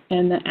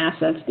and the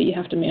assets that you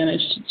have to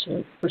manage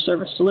for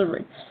service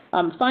delivery.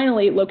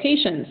 Finally,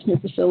 locations, your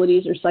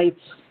facilities or sites,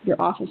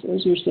 your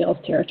offices, your sales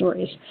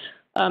territories.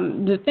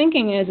 The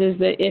thinking is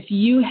that if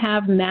you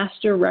have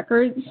master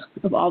records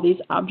of all these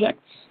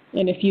objects,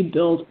 and if you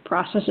build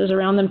processes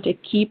around them to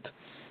keep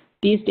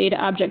these data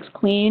objects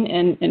clean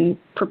and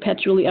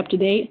perpetually up to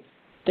date,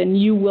 then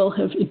you will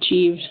have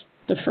achieved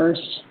the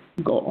first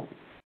goal.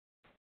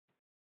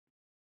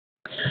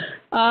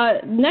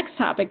 Next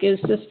topic is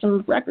system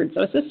of record.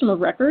 So a system of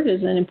record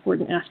is an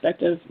important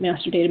aspect of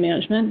master data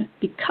management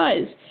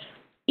because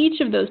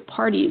each of those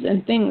parties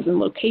and things and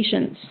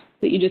locations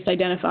that you just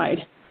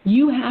identified,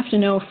 you have to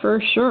know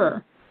for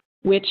sure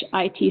which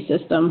IT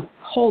system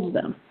holds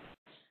them.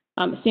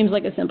 It seems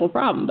like a simple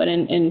problem, but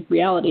in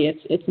reality,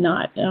 it's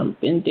not.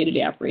 In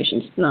day-to-day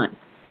operations, it's not.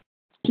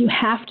 you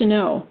have to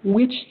know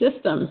which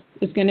system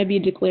is going to be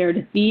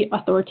declared the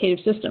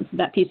authoritative system for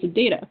that piece of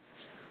data.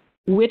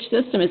 Which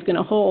system is going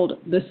to hold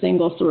the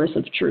single source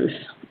of truth?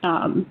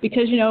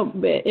 Because, you know,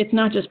 it's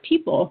not just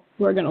people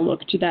who are going to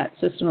look to that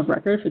system of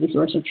record for the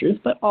source of truth,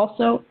 but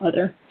also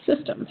other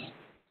systems.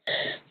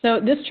 So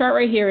this chart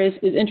right here is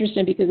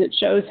interesting because it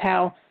shows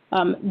how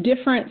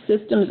different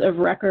systems of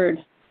record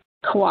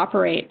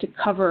cooperate to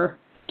cover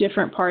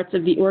different parts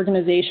of the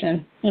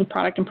organization and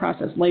product and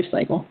process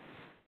lifecycle.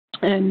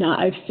 And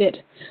I've fit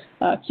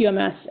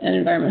QMS and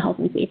environmental health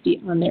and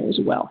safety on there as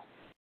well.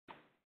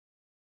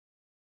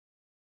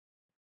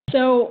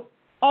 So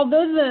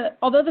although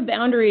the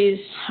boundaries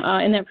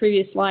in that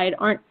previous slide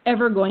aren't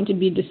ever going to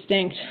be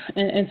distinct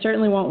and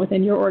certainly won't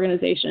within your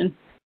organization,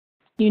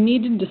 you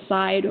need to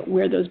decide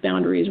where those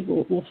boundaries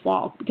will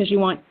fall, because you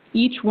want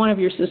each one of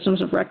your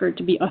systems of record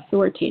to be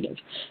authoritative.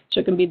 So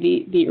it can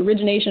be the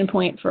origination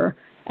point for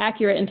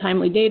accurate and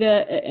timely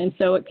data, and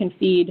so it can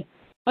feed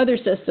other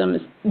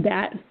systems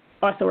that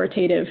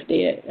authoritative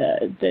data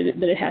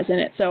that it has in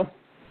it. So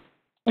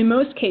in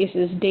most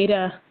cases,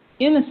 data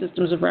in the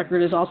systems of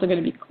record is also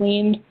going to be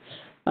cleaned.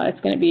 It's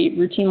going to be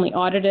routinely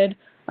audited.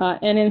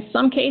 And in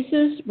some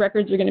cases,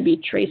 records are going to be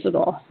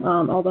traceable,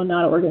 although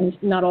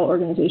not all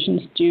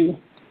organizations do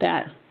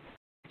that.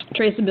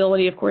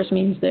 Traceability, of course,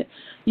 means that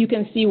you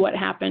can see what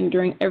happened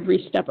during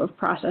every step of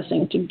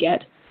processing to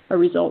get a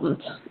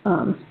resultant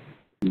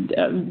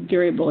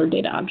variable or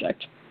data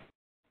object.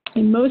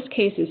 In most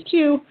cases,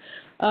 too,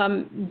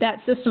 that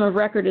system of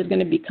record is going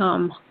to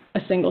become a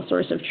single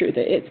source of truth.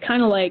 It's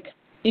kind of like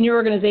in your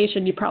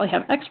organization, you probably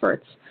have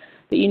experts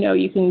that you know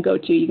you can go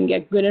to. You can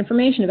get good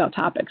information about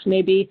topics.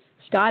 Maybe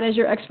Scott is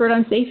your expert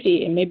on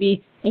safety, and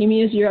maybe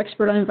Amy is your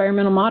expert on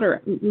environmental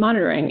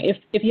monitoring.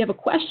 If you have a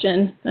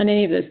question on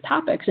any of those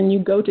topics and you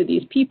go to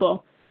these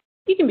people,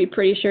 you can be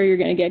pretty sure you're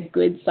going to get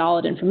good,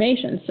 solid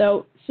information.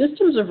 So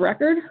systems of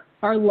record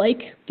are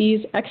like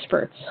these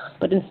experts,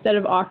 but instead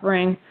of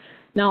offering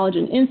knowledge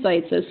and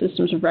insights, those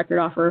systems of record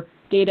offer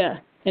data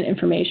and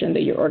information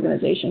that your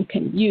organization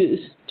can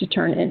use to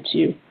turn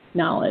into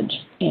knowledge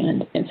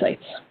and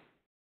insights.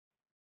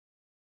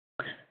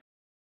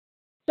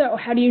 So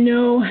how do you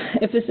know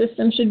if a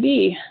system should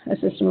be a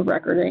system of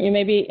record? Or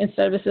maybe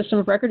instead of a system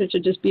of record, it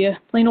should just be a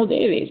plain old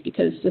database,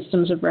 because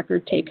systems of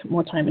record take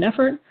more time and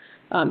effort.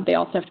 They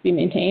also have to be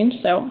maintained.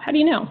 So how do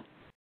you know?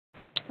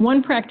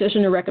 One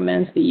practitioner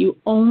recommends that you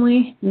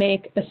only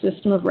make a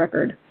system of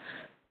record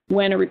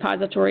when a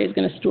repository is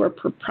going to store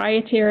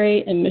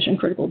proprietary and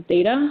mission-critical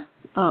data.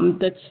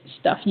 That's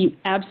stuff you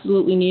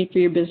absolutely need for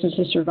your business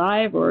to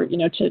survive, or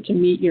to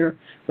meet your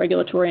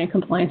regulatory and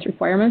compliance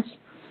requirements.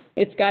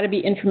 It's got to be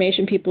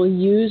information people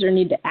use or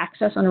need to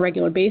access on a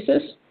regular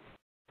basis,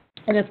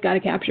 and it's got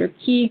to capture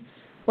key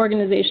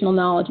organizational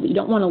knowledge that you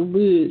don't want to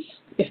lose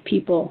if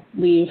people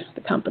leave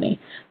the company.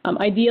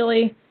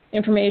 Ideally,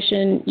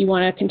 information you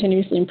want to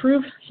continuously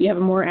improve. If you have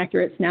a more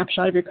accurate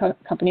snapshot of your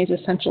company's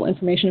essential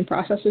information and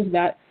processes,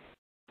 that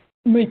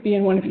might be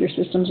in one of your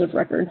systems of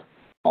record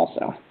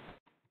also.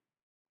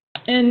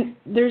 And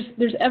there's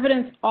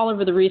evidence all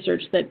over the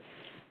research that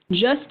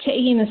just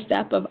taking the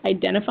step of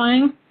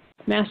identifying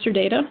master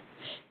data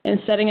and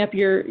setting up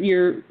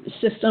your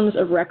systems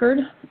of record,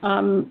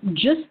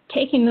 just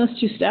taking those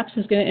two steps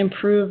is going to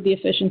improve the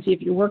efficiency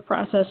of your work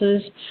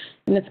processes,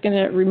 and it's going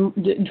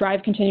to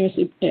drive continuous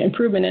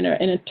improvement in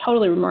a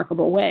totally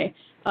remarkable way.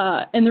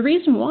 And the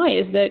reason why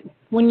is that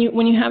when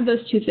you have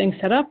those two things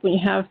set up, when you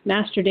have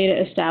master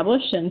data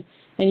established and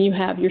you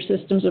have your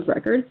systems of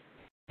record,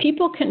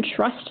 people can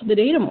trust the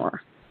data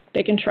more.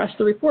 They can trust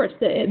the reports.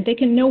 They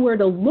can know where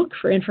to look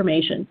for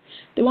information.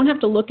 They won't have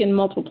to look in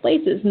multiple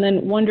places and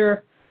then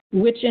wonder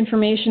which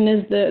information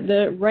is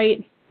the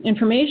right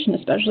information,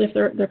 especially if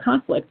there are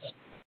conflicts.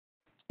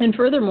 And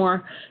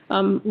furthermore,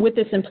 with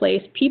this in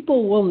place,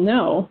 people will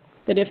know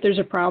that if there's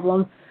a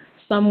problem,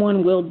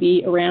 someone will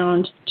be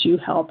around to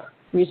help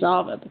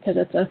resolve it, because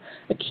it's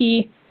a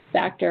key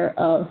factor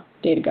of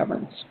data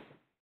governance.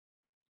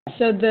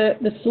 So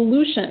the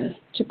solution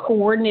to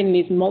coordinating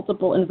these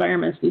multiple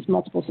environments, these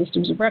multiple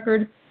systems of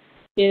record,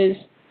 is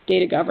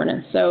data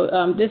governance.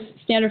 So this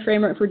standard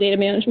framework for data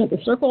management, the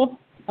circle,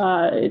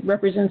 it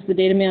represents the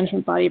data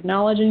management body of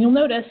knowledge, and you'll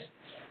notice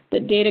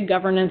that data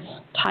governance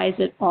ties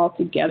it all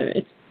together.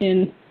 It's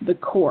in the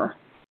core.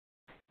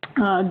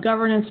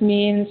 Governance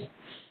means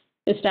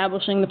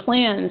establishing the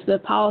plans, the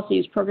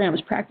policies,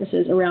 programs,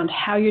 practices around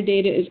how your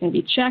data is going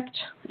to be checked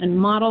and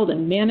modeled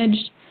and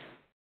managed.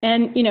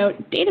 And,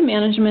 data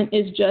management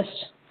is just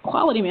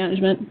quality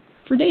management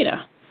for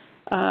data.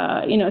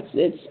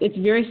 It's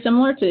very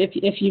similar to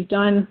if you've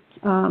done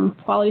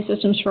quality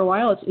systems for a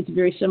while, it's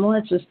very similar.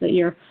 It's just that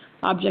your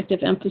objective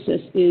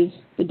emphasis is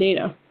the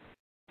data.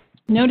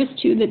 Notice,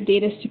 too, that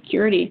data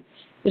security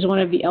is one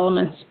of the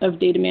elements of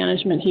data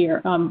management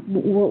here.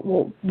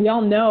 We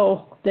all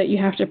know that you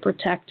have to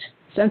protect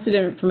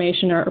sensitive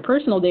information or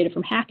personal data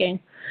from hacking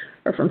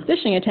or from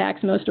phishing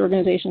attacks. Most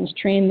organizations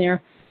train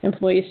their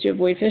employees to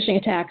avoid phishing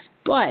attacks,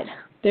 but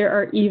there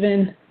are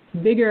even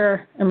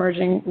bigger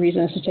emerging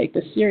reasons to take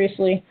this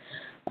seriously.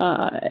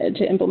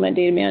 to implement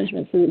data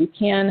management so that we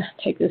can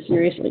take this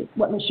seriously.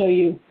 Let me show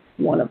you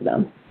one of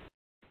them.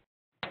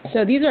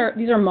 So these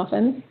are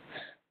muffins.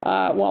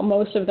 While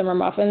most of them are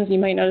muffins, you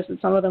might notice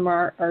that some of them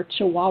are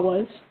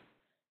chihuahuas.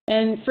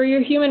 And for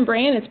your human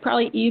brain, it's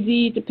probably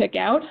easy to pick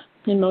out,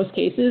 in most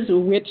cases,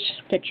 which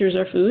pictures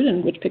are food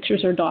and which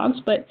pictures are dogs.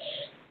 But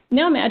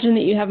now imagine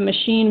that you have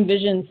machine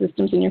vision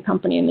systems in your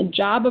company, and the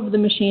job of the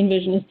machine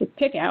vision is to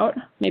pick out,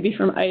 maybe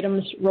from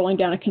items rolling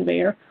down a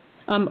conveyor,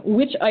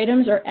 which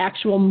items are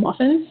actual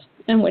muffins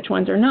and which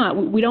ones are not.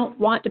 We don't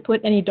want to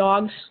put any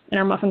dogs in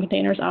our muffin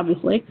containers,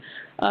 obviously.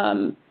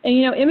 And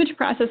image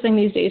processing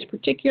these days,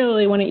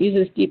 particularly when it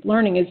uses deep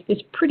learning,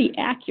 is pretty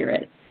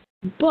accurate.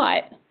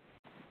 But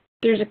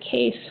there's a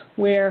case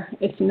where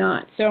it's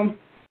not. So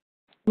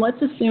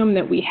let's assume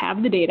that we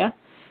have the data,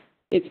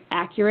 it's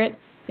accurate,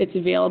 it's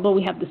available,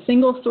 we have the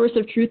single source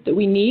of truth that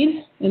we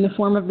need in the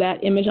form of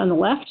that image on the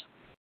left,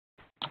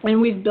 and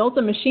we've built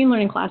a machine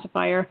learning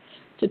classifier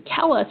to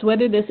tell us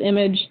whether this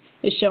image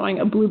is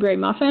showing a blueberry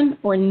muffin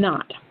or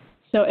not.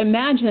 So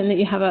imagine that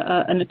you have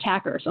an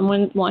attacker.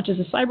 Someone launches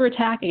a cyber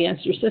attack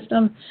against your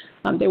system.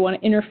 They want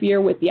to interfere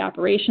with the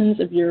operations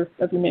of your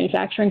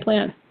manufacturing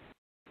plant.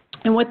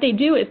 And what they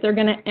do is they're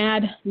going to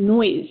add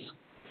noise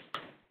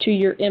to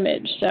your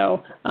image.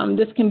 So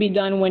this can be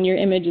done when your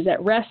image is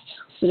at rest,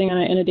 sitting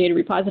in a data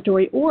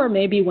repository, or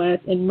maybe when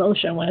it's in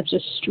motion, when it's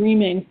just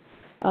streaming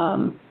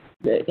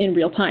in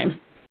real time.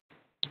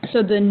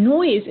 So the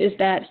noise is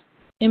that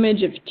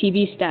image of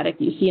TV static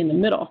you see in the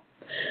middle.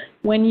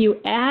 When you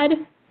add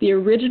the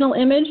original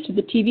image to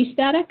the TV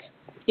static,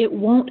 it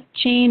won't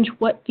change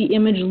what the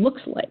image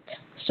looks like.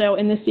 So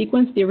in this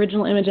sequence, the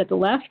original image at the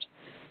left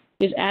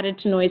is added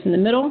to noise in the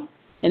middle,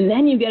 and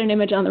then you get an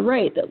image on the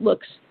right that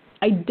looks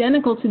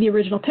identical to the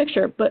original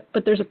picture, but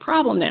there's a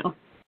problem now,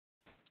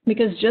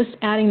 because just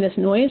adding this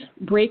noise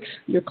breaks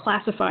your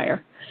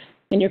classifier,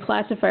 and your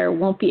classifier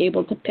won't be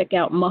able to pick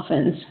out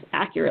muffins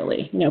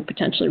accurately,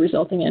 potentially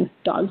resulting in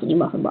dogs in your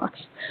muffin box.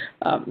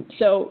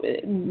 So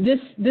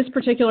this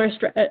particular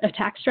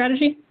attack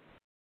strategy,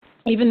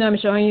 even though I'm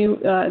showing you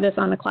this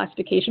on a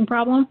classification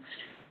problem,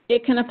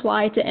 it can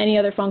apply to any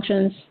other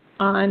functions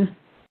on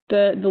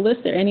the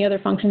list there, any other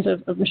functions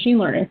of machine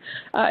learning.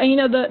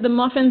 And the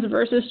muffins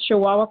versus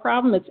chihuahua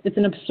problem, it's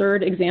an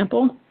absurd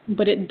example,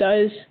 but it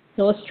does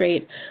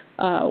illustrate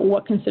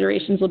what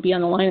considerations will be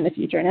on the line in the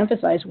future and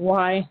emphasize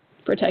why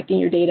protecting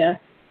your data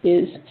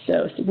is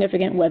so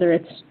significant, whether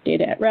it's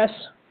data at rest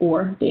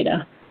or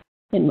data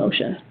in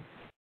motion.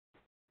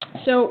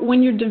 So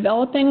when you're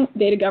developing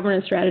data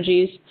governance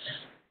strategies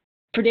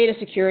for data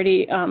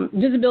security,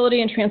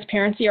 visibility and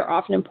transparency are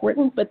often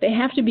important, but they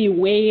have to be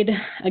weighed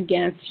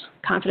against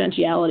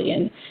confidentiality.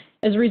 And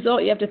as a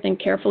result, you have to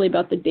think carefully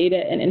about the data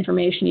and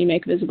information you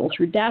make visible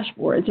through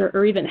dashboards,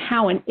 or even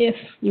how and if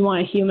you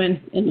want a human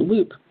in the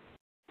loop.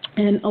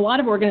 And a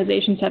lot of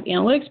organizations have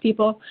analytics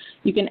people.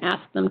 You can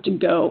ask them to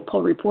go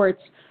pull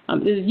reports.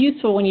 This is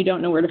useful when you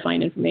don't know where to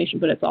find information,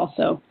 but it's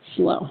also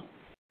slow.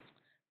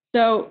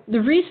 So the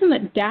reason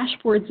that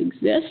dashboards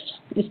exist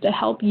is to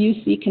help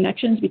you see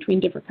connections between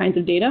different kinds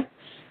of data.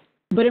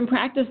 But in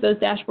practice, those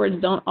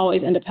dashboards don't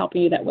always end up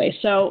helping you that way.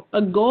 So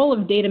a goal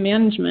of data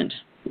management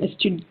is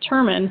to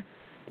determine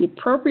the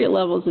appropriate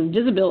levels of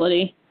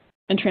visibility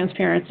and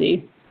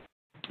transparency,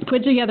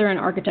 put together an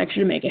architecture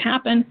to make it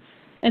happen,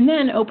 and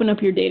then open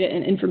up your data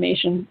and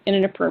information in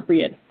an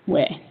appropriate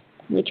way,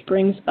 which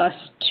brings us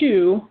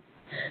to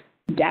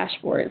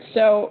dashboards.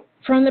 So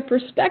from the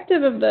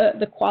perspective of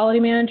the quality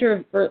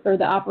manager or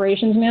the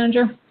operations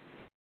manager,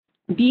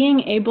 being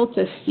able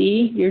to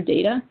see your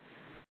data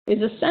is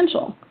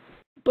essential.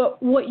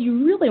 But what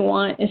you really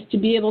want is to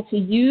be able to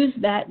use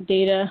that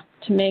data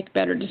to make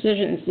better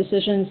decisions.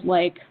 Decisions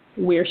like,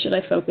 where should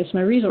I focus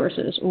my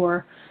resources?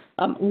 Or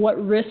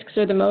what risks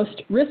are the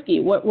most risky?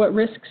 What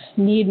risks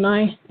need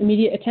my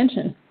immediate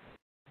attention?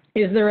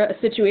 Is there a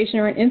situation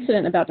or an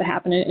incident about to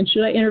happen, and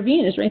should I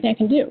intervene? Is there anything I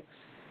can do?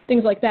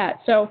 Things like that.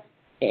 So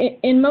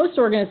in most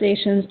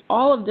organizations,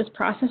 all of this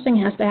processing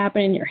has to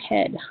happen in your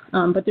head,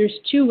 but there's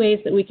two ways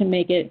that we can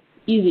make it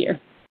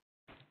easier.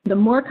 The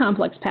more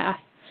complex path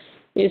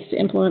is to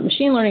implement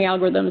machine learning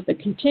algorithms that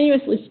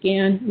continuously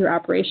scan your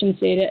operations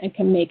data and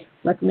can make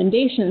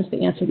recommendations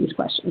to answer these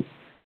questions.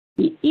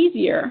 The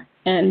easier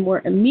and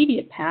more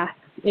immediate path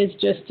is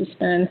just to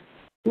spend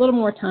a little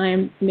more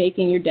time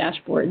making your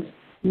dashboards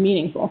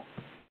meaningful.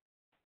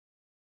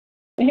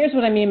 And here's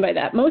what I mean by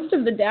that. Most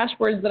of the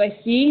dashboards that I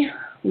see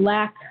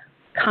lack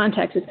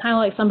context. It's kind of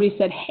like somebody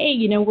said, hey,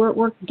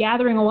 we're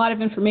gathering a lot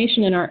of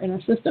information in our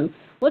system.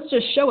 Let's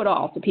just show it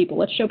all to people.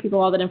 Let's show people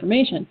all that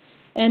information.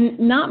 And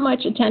not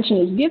much attention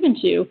is given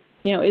to,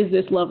 is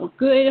this level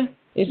good?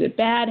 Is it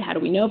bad? How do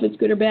we know if it's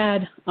good or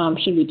bad?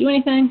 Should we do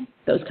anything?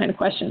 Those kind of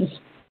questions.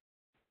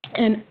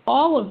 And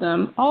all of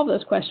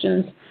those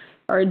questions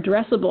are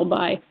addressable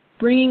by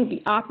bringing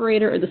the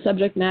operator or the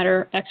subject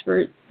matter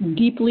expert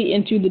deeply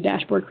into the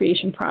dashboard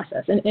creation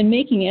process and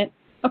making it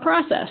a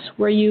process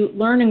where you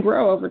learn and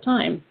grow over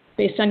time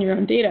based on your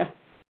own data.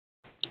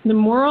 The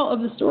moral of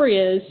the story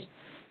is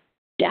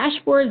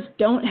Dashboards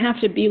don't have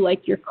to be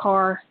like your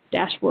car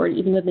dashboard,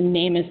 even though the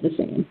name is the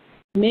same.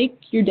 Make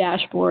your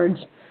dashboards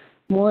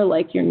more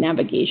like your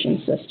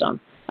navigation system.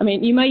 I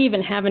mean, you might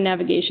even have a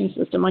navigation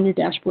system on your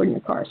dashboard in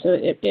your car, so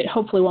it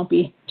hopefully won't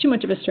be too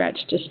much of a stretch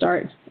to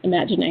start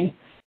imagining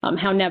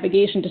how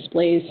navigation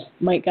displays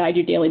might guide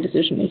your daily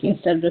decision making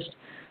instead of just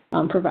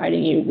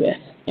providing you with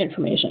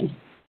information.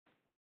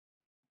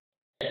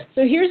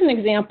 So here's an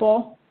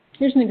example.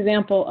 Here's an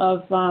example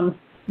of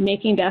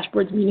making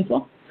dashboards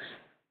meaningful.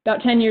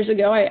 About 10 years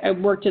ago, I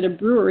worked at a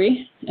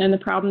brewery, and the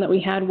problem that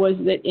we had was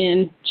that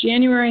in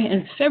January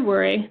and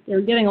February, they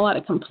were getting a lot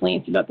of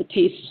complaints about the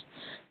taste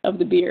of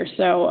the beer.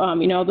 So,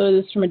 you know, although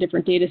this is from a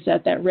different data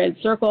set, that red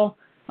circle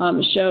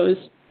shows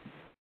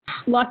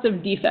lots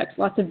of defects,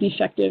 lots of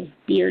defective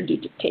beer due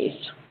to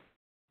taste.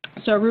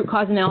 So, root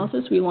cause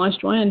analysis, we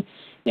launched one, and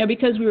you know,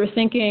 because we were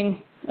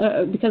thinking,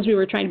 because we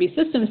were trying to be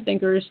systems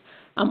thinkers,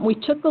 we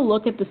took a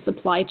look at the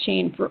supply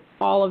chain for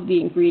all of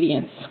the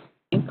ingredients,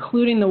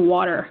 including the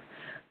water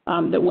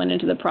that went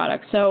into the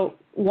product. So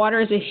water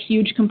is a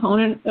huge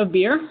component of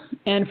beer,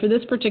 and for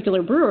this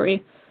particular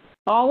brewery,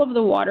 all of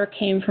the water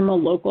came from a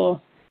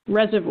local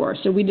reservoir.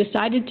 So we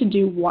decided to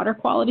do water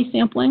quality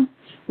sampling.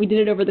 We did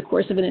it over the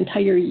course of an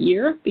entire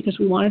year because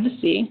we wanted to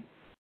see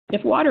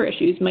if water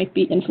issues might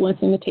be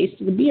influencing the taste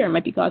of the beer,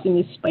 might be causing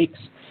these spikes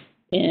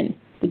in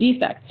the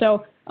defect.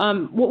 So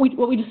what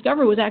we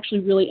discovered was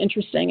actually really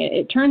interesting.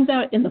 It turns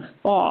out in the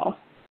fall,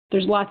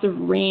 there's lots of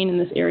rain in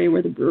this area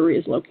where the brewery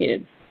is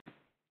located.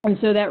 And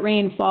so that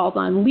rain falls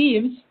on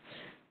leaves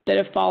that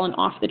have fallen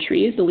off the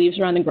trees. The leaves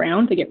are on the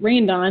ground, they get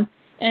rained on,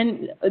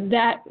 and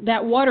that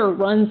water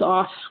runs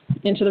off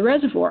into the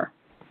reservoir.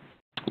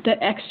 That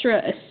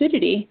extra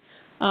acidity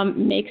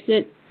makes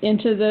it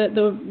into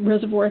the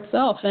reservoir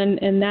itself,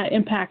 and that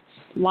impacts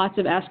lots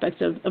of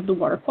aspects of the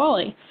water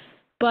quality.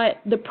 But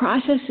the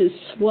process is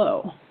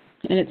slow,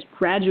 and it's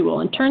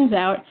gradual. And turns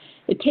out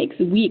it takes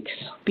weeks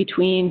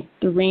between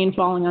the rain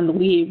falling on the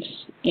leaves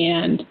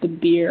and the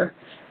beer,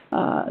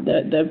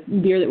 the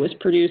beer that was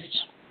produced,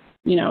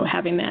 you know,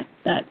 having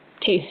that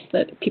taste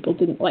that people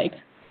didn't like.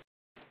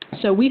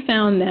 So we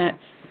found that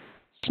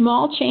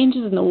small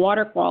changes in the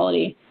water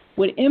quality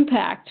would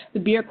impact the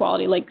beer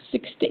quality like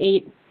 6 to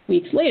 8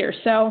 weeks later.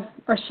 So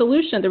our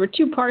solution, there were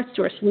two parts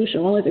to our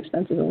solution. One was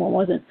expensive and one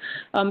wasn't.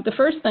 The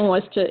first thing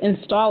was to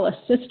install a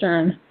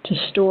cistern to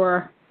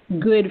store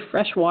good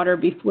fresh water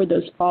before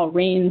those fall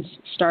rains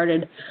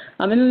started.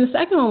 And then the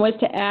second one was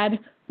to add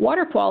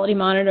water quality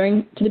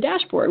monitoring to the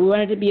dashboard. We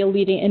wanted it to be a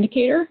leading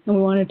indicator, and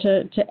we wanted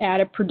to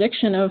add a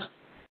prediction of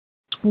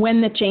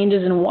when the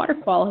changes in water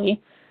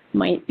quality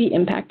might be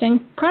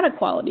impacting product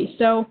quality.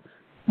 So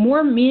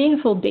more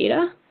meaningful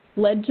data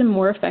led to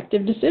more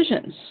effective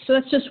decisions. So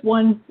that's just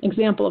one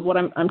example of what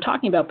I'm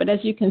talking about. But as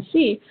you can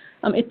see,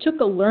 it took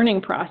a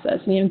learning process.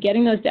 You know,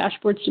 getting those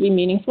dashboards to be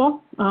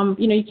meaningful.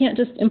 You know, you can't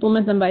just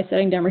implement them by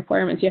setting down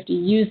requirements. You have to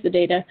use the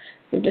data.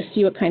 You have to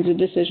see what kinds of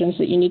decisions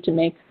that you need to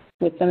make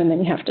with them, and then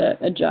you have to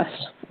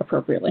adjust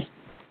appropriately.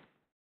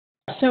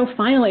 So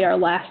finally, our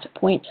last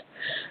point.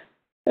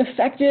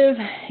 Effective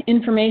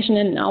information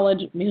and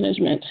knowledge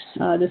management.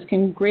 This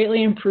can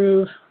greatly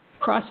improve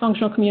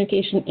cross-functional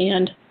communication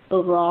and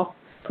overall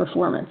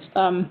performance.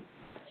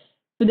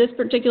 For this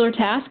particular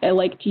task, I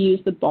like to use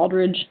the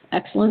Baldrige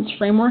Excellence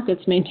Framework.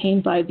 It's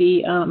maintained by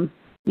the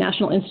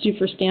National Institute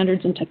for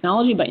Standards and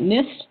Technology, by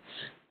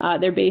NIST.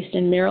 They're based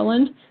in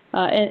Maryland.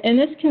 And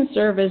this can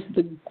serve as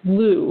the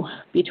glue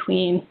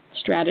between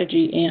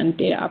strategy and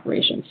data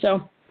operations.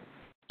 So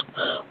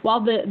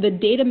while the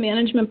data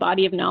management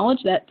body of knowledge,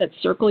 that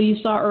circle you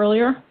saw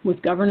earlier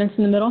with governance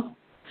in the middle,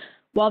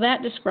 while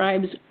that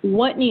describes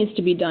what needs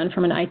to be done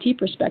from an IT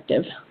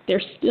perspective,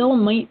 there still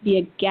might be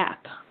a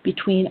gap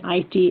between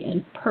IT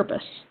and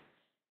purpose.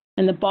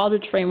 And the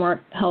Baldrige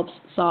framework helps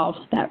solve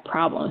that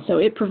problem. So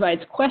it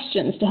provides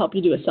questions to help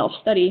you do a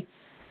self-study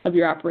of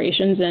your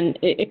operations, and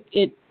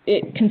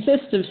it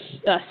consists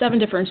of 7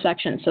 different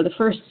sections. So the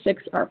first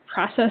 6 are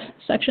process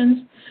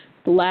sections.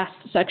 The last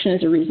section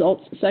is a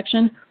results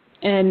section.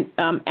 And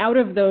out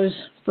of those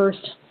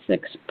first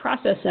 6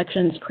 process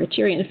sections,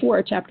 criterion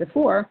 4, chapter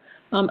 4,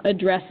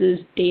 addresses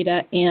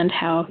data and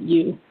how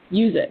you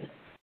use it.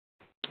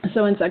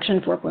 So in section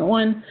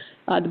 4.1,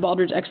 the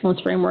Baldrige Excellence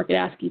Framework, it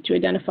asks you to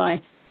identify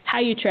how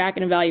you track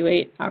and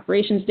evaluate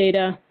operations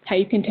data, how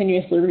you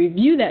continuously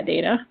review that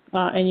data,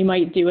 and you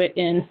might do it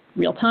in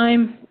real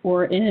time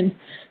or in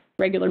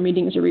regular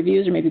meetings or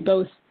reviews, or maybe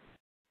both,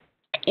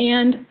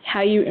 and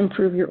how you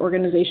improve your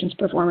organization's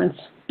performance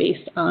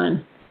based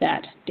on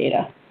that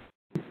data.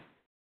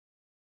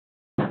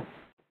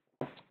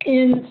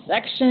 In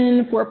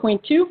section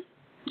 4.2,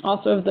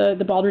 also of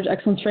the Baldrige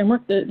Excellence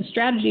Framework, the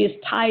strategy is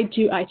tied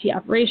to IT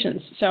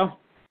operations. So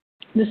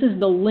this is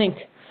the link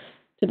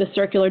to the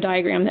circular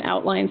diagram that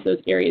outlines those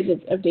areas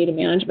of data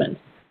management.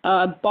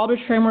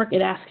 Baldrige Framework,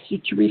 it asks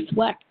you to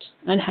reflect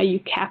on how you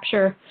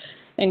capture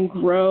and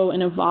grow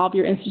and evolve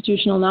your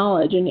institutional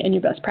knowledge and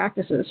your best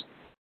practices.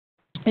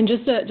 And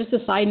just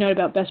a side note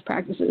about best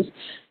practices,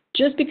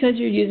 just because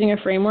you're using a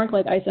framework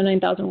like ISO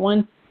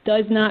 9001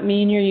 does not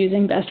mean you're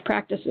using best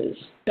practices.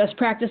 Best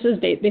practices,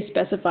 they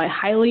specify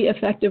highly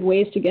effective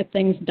ways to get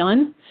things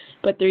done,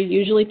 but they're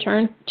usually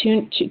tuned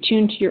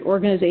to your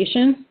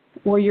organization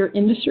or your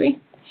industry.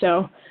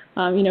 So,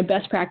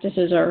 best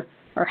practices are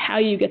how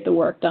you get the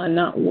work done,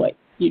 not what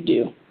you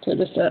do. So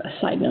just a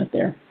side note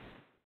there.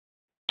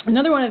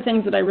 Another one of the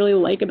things that I really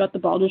like about the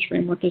Baldrige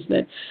framework is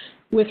that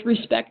with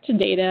respect to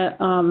data,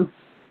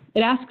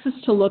 it asks us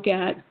to look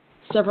at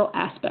several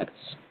aspects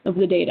of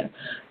the data,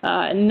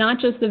 not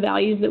just the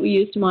values that we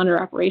use to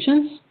monitor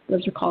operations,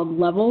 those are called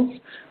levels,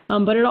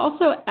 but it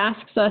also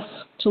asks us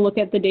to look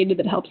at the data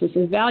that helps us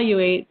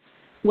evaluate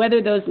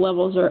whether those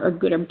levels are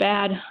good or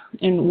bad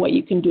and what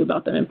you can do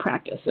about them in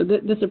practice. So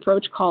this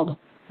approach called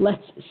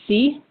Let's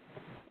See,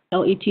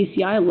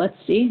 L-E-T-C-I, Let's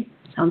See,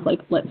 sounds like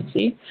Let's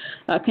See,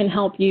 can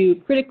help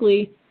you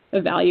critically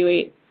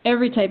evaluate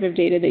every type of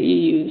data that you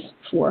use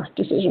for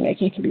decision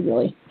making. It can be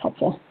really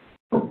helpful.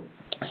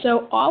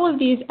 So all of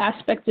these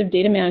aspects of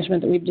data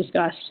management that we've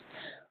discussed,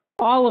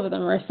 all of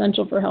them are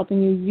essential for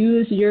helping you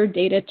use your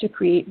data to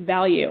create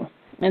value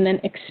and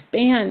then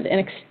expand and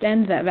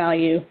extend that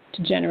value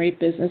to generate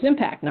business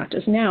impact, not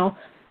just now,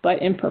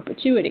 but in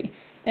perpetuity.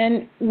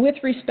 And with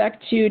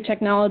respect to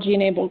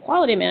technology-enabled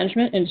quality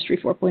management, Industry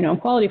 4.0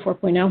 and Quality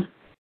 4.0,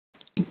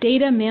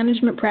 data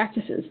management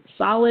practices,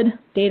 solid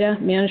data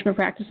management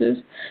practices,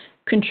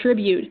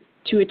 contribute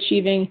to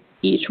achieving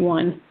each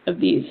one of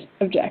these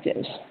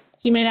objectives.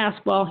 So you may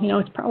ask, well,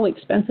 it's probably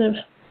expensive.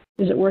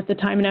 Is it worth the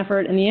time and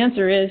effort? And the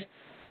answer is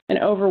an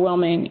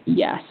overwhelming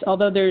yes.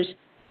 Although there's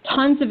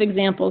tons of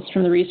examples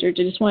from the research,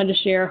 I just wanted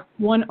to share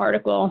one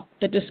article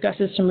that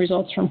discusses some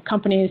results from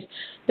companies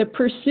that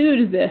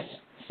pursued this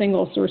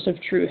single source of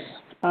truth,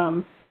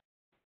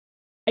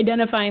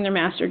 identifying their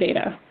master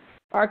data,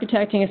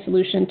 architecting a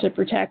solution to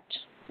protect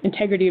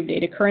integrity of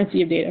data,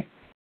 currency of data,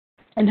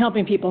 and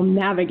helping people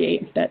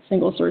navigate that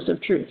single source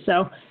of truth.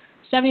 So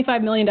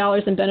 $75 million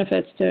in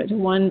benefits to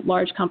one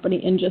large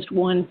company in just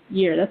 1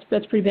 year.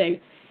 That's pretty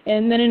big.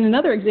 And then in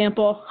another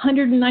example,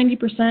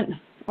 190%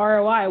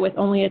 ROI with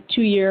only a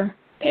 2-year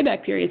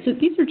payback period. So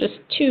these are just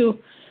two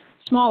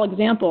small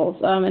examples,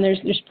 and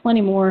there's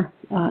plenty more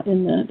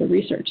in the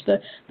research.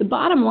 The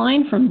bottom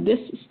line from this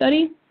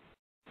study,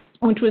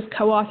 which was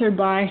co-authored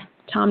by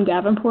Tom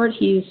Davenport,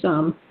 he's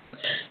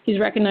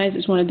recognized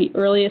as one of the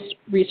earliest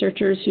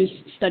researchers who's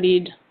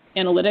studied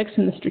analytics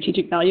and the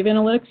strategic value of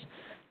analytics.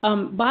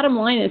 Bottom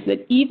line is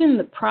that even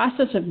the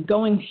process of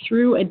going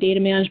through a data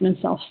management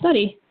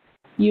self-study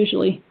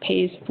usually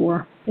pays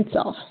for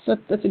itself. So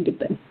that's a good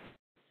thing.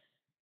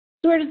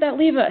 So where does that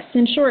leave us?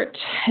 In short,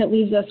 it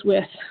leaves us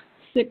with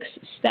 6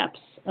 steps.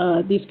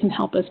 These can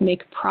help us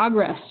make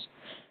progress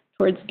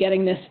towards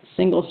getting this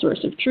single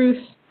source of truth,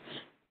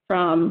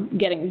 from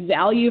getting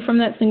value from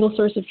that single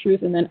source of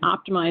truth, and then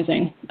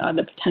optimizing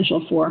the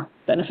potential for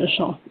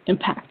beneficial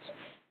impacts.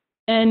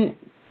 And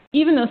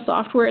even though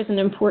software is an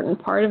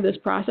important part of this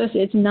process,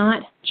 it's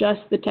not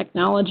just the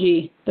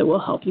technology that will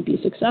help you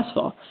be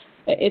successful.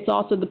 It's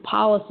also the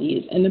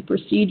policies and the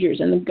procedures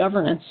and the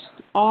governance,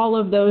 all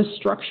of those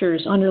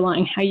structures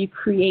underlying how you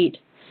create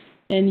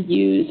and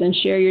use and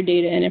share your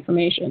data and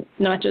information,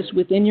 not just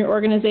within your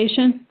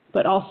organization,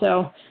 but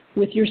also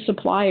with your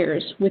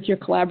suppliers, with your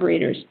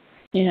collaborators,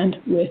 and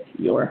with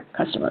your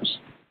customers.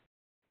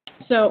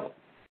 So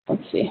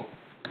let's see.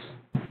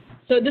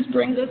 So this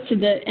brings us to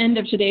the end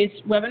of today's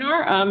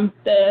webinar.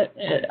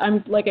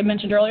 I'm, like I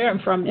mentioned earlier, I'm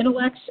from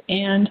Intellex,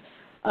 and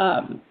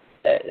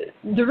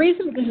the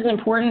reason this is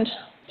important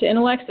to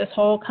Intellex, this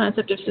whole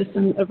concept of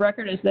system of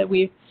record, is that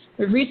we've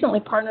recently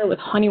partnered with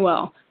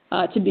Honeywell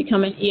to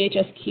become an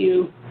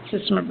EHSQ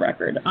system of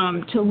record,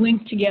 to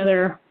link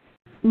together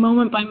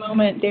moment by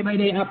moment, day by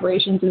day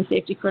operations in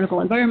safety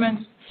critical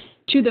environments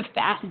to the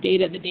fast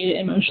data, the data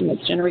in motion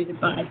that's generated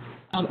by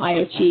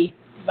IoT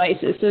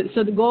devices.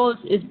 So the goal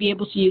is be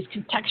able to use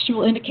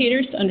contextual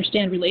indicators to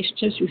understand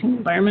relationships between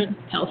environment,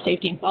 health,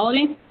 safety, and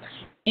quality,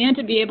 and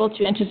to be able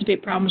to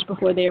anticipate problems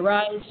before they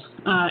arise,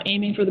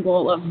 aiming for the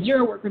goal of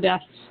 0 worker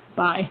deaths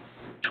by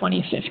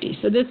 2050.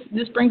 So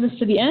this brings us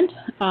to the end.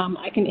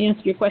 I can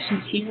answer your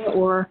questions here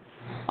or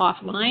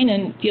offline,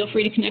 and feel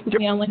free to connect with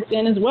me on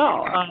LinkedIn as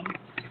well.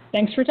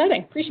 Thanks for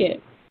attending. Appreciate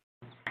it.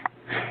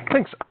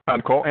 Thanks,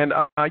 Nicole. And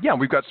yeah,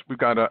 we've got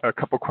a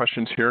couple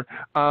questions here.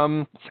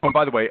 Oh,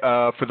 by the way,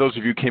 for those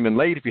of you who came in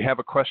late, if you have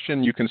a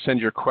question, you can send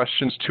your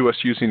questions to us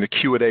using the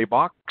Q&A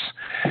box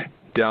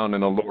down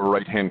in the lower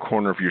right-hand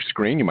corner of your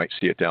screen. You might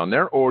see it down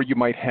there, or you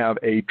might have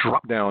a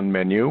drop-down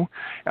menu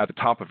at the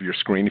top of your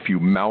screen. If you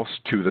mouse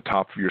to the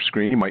top of your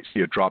screen, you might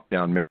see a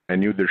drop-down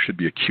menu. There should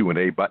be a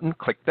Q&A button.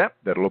 Click that.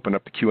 That'll open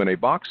up the Q&A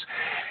box,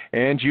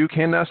 and you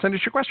can send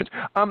us your questions.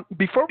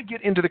 Before we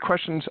get into the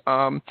questions,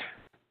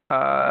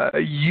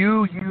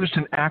 you used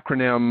an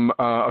acronym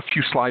a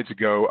few slides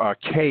ago,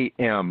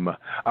 KM.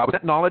 Was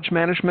that knowledge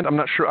management? I'm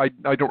not sure. I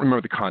don't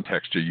remember the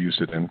context you used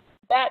it in.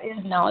 That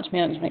is knowledge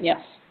management, yes.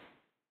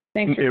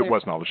 Thanks for it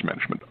was knowledge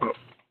management. Oh,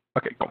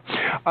 okay, cool.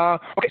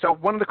 Okay, so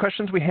one of the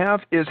questions we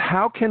have is,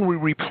 how can we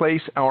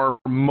replace our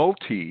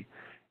multi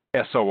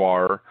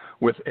SOR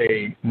with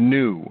a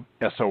new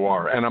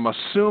SOR. And I'm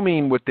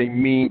assuming what they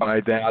mean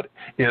by that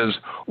is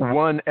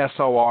one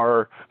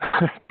SOR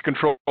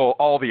control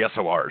all the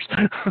SORs.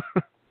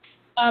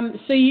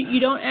 So you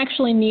don't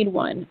actually need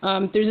one.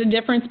 There's a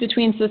difference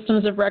between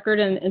systems of record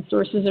and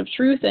sources of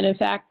truth. And in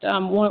fact,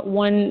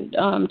 one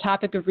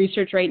topic of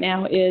research right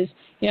now is,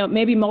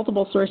 maybe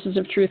multiple sources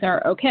of truth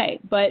are okay.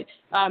 But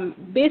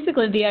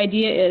basically the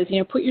idea is,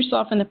 put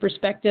yourself in the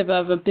perspective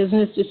of a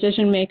business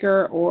decision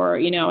maker or,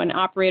 an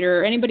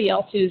operator or anybody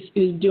else who's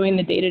doing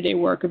the day-to-day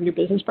work of your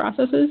business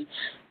processes.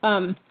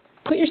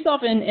 Put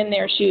yourself in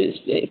their shoes.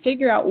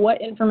 Figure out what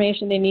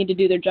information they need to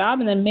do their job,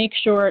 and then make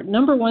sure,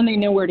 number one, they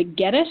know where to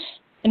get it,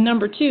 and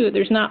number two,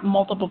 there's not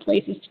multiple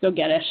places to go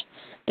get it,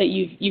 that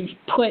you've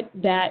put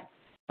that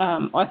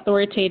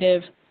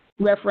authoritative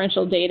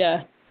referential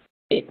data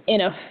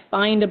in a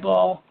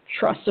findable,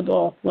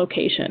 trustable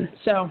location.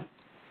 So,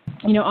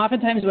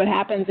 oftentimes what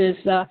happens is,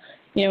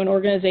 an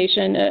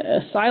organization,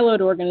 a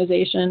siloed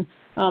organization,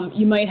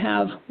 you might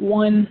have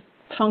one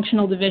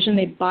functional division.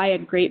 They buy a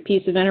great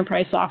piece of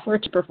enterprise software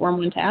to perform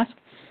one task.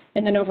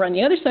 And then over on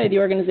the other side of the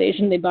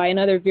organization, they buy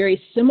another very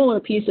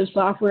similar piece of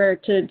software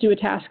to do a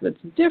task that's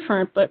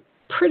different, but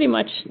pretty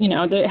much,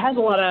 it has a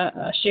lot of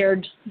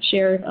shared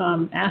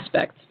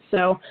aspects.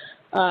 So,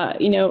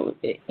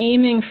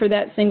 aiming for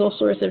that single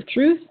source of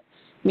truth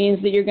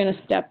means that you're going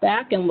to step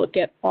back and look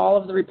at all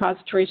of the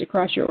repositories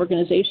across your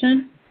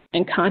organization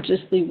and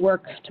consciously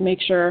work to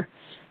make sure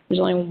there's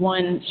only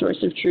one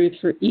source of truth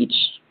for each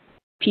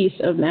piece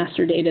of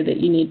master data that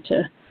you need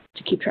to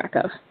keep track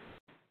of.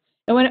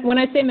 And when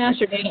I say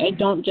master data, I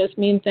don't just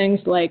mean things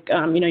like,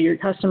 your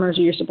customers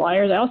or your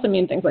suppliers. I also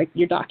mean things like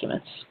your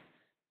documents.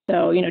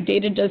 So,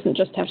 data doesn't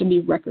just have to be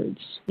records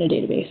in a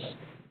database.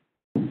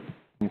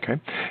 Okay.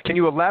 Can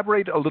you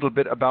elaborate a little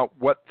bit about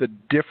what the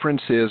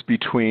difference is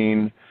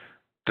between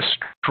the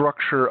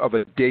structure of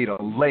a data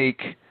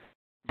lake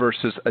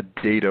versus a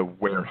data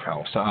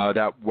warehouse?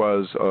 That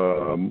was,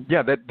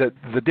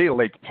 the data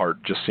lake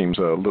part just seems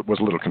was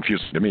a little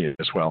confusing to me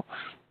as well.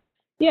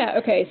 Yeah,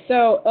 okay.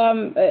 So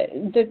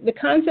the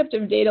concept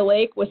of data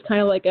lake was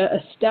kind of like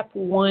a step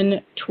one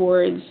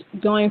towards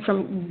going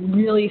from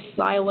really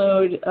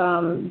siloed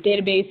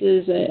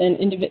databases and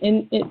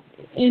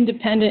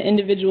independent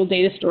individual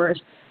data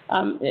stores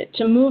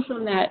to move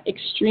from that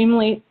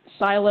extremely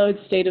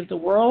siloed state of the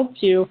world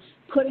to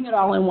putting it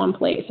all in one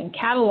place and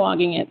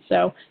cataloging it.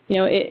 So,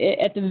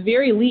 at the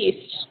very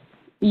least,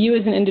 you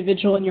as an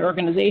individual in your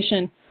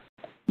organization,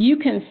 you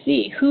can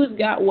see who's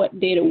got what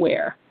data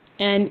where.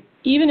 And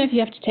even if you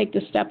have to take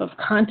the step of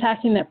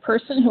contacting that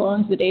person who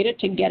owns the data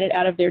to get it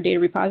out of their data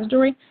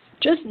repository,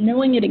 just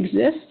knowing it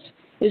exists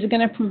is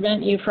going to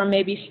prevent you from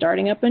maybe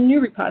starting up a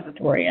new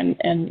repository and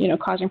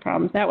causing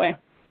problems that way.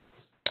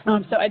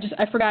 So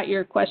I forgot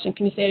your question.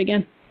 Can you say it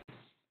again?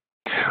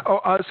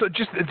 So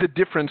just the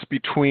difference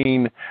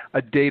between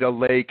a data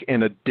lake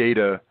and a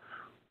data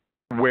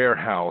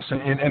warehouse,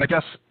 and I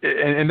guess,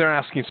 and they're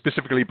asking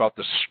specifically about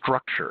the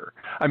structure.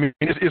 I mean,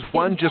 is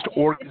one just,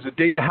 is a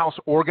data house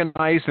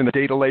organized and the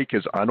data lake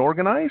is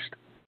unorganized?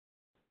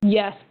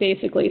 Yes,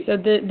 basically. So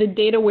the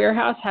data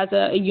warehouse has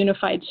a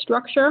unified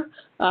structure.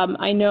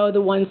 I know the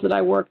ones that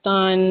I worked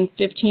on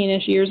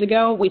 15-ish years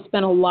ago, we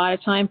spent a lot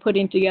of time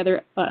putting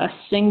together a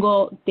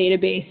single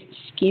database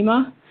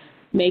schema,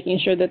 making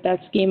sure that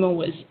schema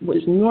was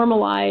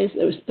normalized,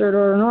 it was third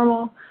order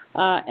normal.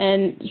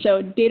 And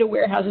so data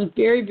warehouse is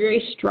very,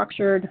 very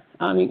structured.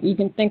 You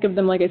can think of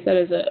them, like I said,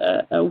 as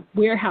a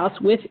warehouse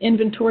with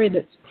inventory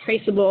that's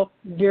traceable,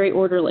 very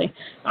orderly.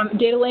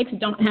 Data lakes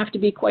don't have to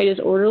be quite as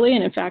orderly,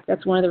 and in fact,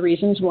 that's one of the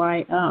reasons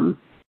why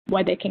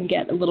they can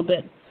get a little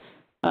bit,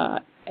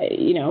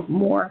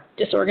 more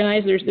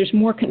disorganized. There's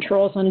more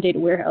controls on a data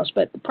warehouse,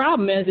 but the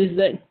problem is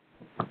that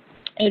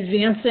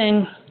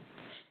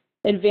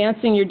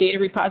advancing your data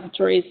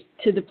repositories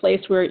to the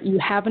place where you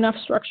have enough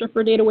structure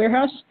for a data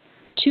warehouse.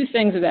 Two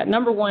things of that.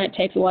 Number one, it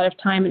takes a lot of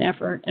time and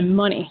effort and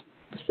money.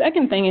 The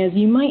second thing is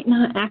you might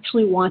not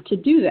actually want to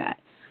do that.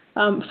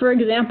 For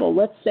example,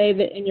 let's say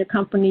that in your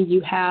company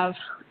you have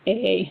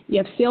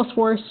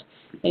Salesforce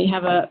and you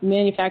have a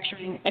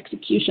manufacturing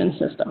execution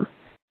system.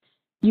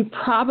 You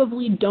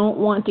probably don't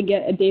want to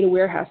get a data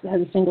warehouse that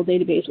has a single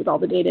database with all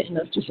the data in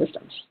those two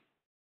systems.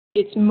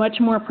 It's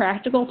much more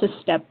practical to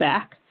step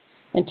back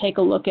and take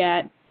a look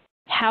at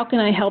how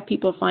can I help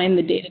people find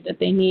the data that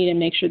they need and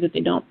make sure that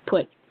they don't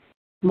put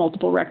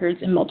multiple records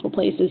in multiple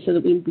places so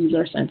that we lose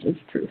our sense of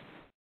truth.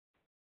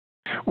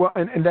 Well,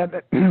 and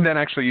that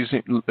actually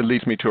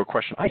leads me to a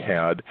question I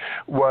had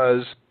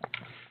was,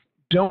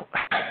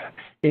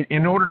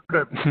 in order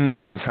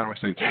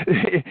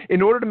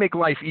to make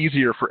life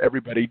easier for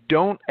everybody,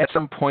 don't at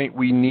some point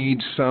we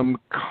need some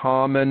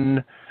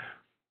common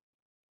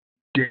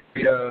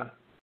data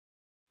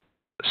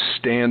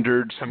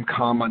standard, some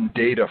common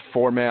data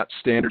format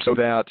standard so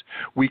that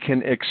we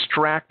can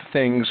extract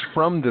things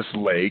from this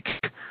lake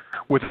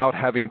without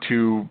having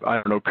to,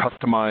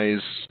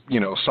 customize,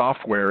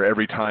 software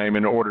every time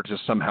in order to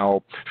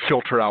somehow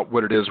filter out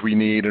what it is we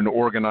need and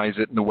organize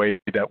it in the way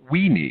that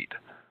we need?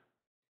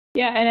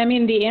 Yeah, and I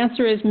mean, the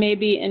answer is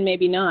maybe and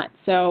maybe not.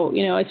 So,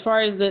 as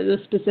far as the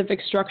specific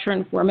structure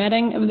and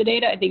formatting of the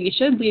data, I think you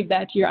should leave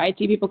that to your IT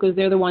people because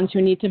they're the ones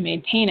who need to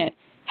maintain it.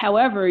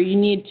 However, you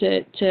need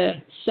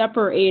to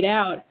separate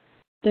out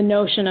the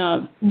notion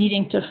of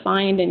needing to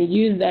find and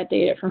use that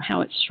data from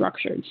how it's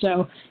structured.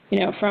 So,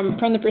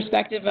 from the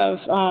perspective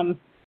of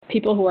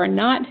people who are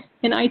not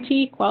in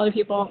IT, quality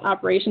people,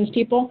 operations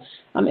people,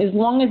 as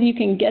long as you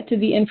can get to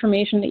the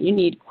information that you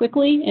need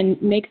quickly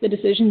and make the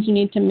decisions you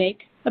need to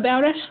make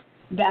about it,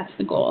 that's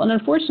the goal. And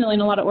unfortunately,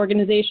 in a lot of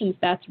organizations,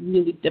 that's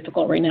really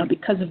difficult right now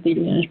because of data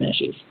management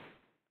issues.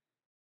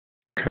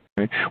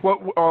 Okay.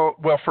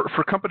 Well,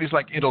 for companies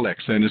like Intellix,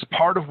 and as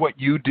part of what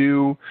you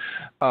do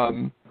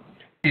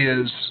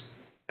is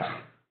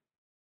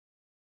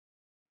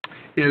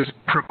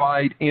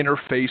provide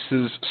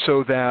interfaces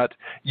so that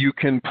you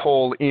can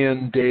pull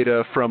in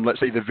data from, let's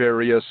say, the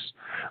various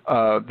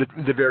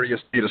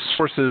data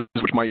sources,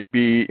 which might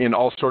be in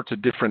all sorts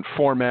of different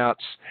formats,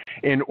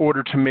 in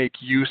order to make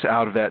use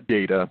out of that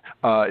data.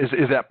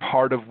 Is that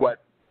part of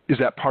what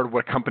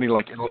a company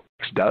like Intellix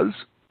does?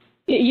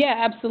 Yeah,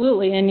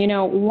 absolutely. And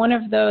one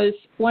of those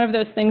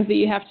things that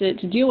you have to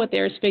deal with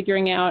there is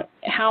figuring out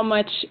how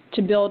much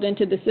to build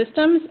into the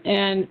systems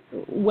and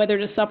whether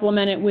to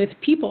supplement it with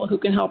people who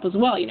can help as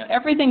well.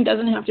 Everything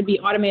doesn't have to be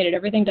automated.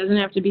 Everything doesn't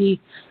have to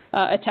be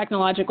a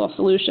technological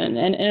solution.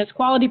 And as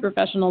quality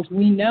professionals,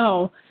 we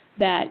know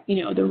that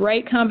the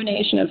right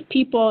combination of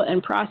people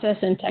and process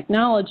and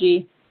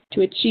technology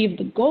to achieve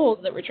the goals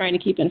that we're trying to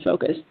keep in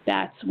focus,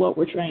 that's what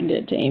we're trying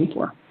to aim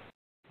for.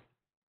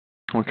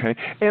 Okay.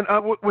 And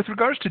with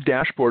regards to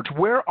dashboards,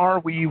 where are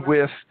we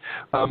with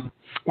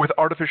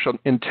artificial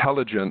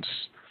intelligence?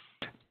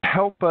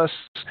 Help us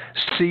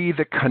see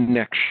the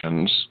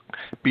connections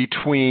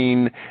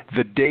between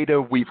the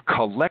data we've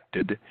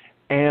collected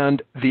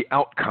and the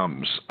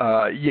outcomes.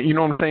 You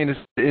know what I'm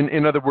saying?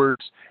 In other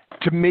words,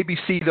 to maybe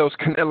see those,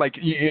 like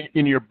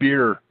in your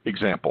beer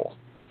example.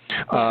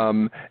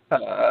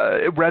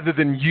 Rather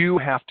than you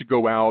have to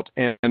go out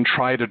and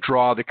try to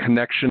draw the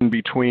connection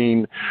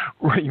between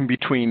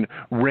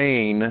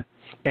rain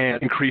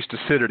and increased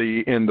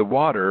acidity in the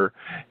water,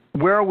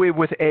 where are we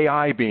with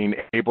AI being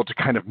able to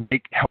kind of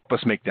help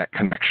us make that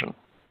connection?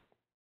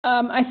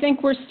 I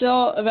think we're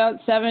still about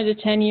 7 to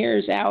 10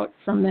 years out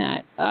from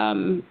that.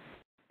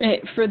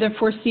 For the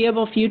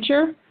foreseeable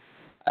future,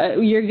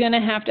 you're going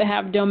to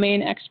have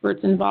domain experts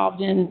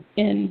involved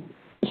in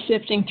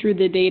sifting through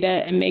the data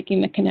and making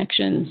the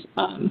connections,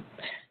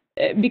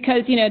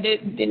 because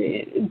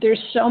there's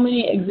so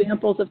many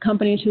examples of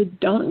companies who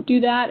don't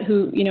do that,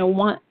 who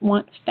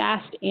want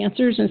fast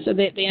answers, and so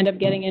they end up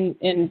getting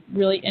in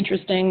really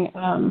interesting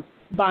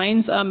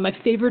binds. My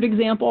favorite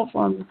example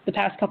from the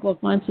past couple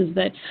of months is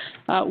that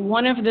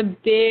one of the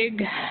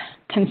big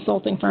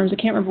consulting firms, I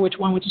can't remember which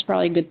one, which is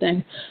probably a good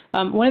thing,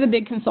 one of the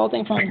big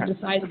consulting firms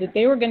decided that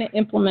they were going to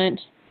implement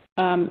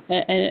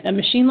a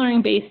machine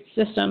learning-based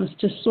systems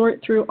to sort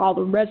through all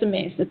the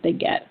resumes that they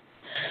get.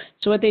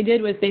 So what they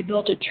did was they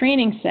built a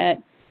training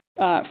set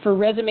for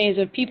resumes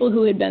of people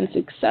who had been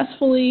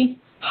successfully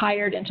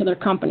hired into their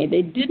company.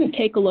 They didn't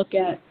take a look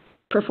at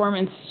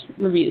performance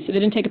reviews. So they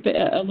didn't take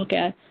a look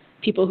at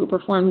people who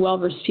performed well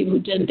versus people who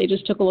didn't. They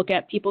just took a look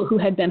at people who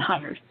had been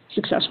hired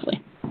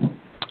successfully.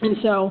 And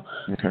so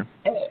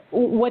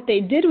what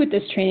they did with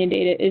this training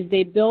data is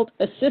they built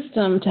a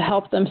system to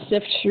help them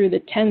sift through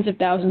the tens of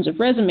thousands of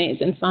resumes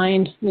and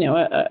find,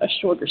 a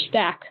shorter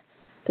stack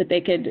that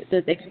they could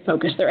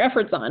focus their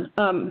efforts on.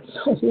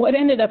 So what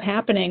ended up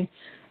happening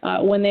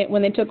when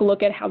they took a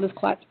look at how this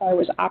classifier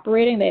was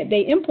operating,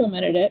 they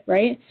implemented it,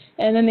 right?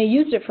 And then they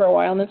used it for a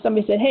while, and then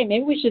somebody said, hey,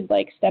 maybe we should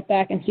step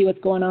back and see what's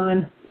going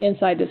on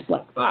inside this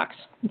black box.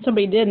 And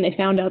somebody did, and they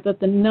found out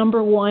that the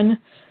number one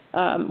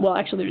well,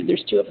 actually,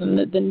 there's two of them.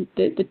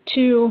 The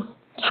two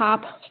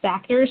top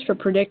factors for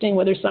predicting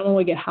whether someone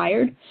would get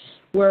hired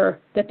were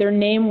that their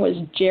name was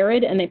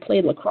Jared and they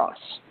played lacrosse.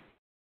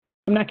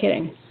 I'm not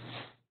kidding.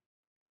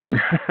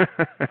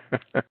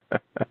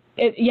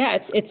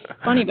 It's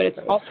funny, but it's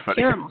also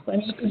terrible. I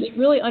mean, it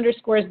really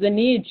underscores the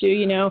need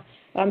to,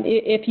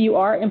 if you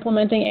are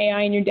implementing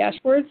AI in your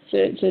dashboards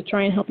to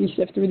try and help you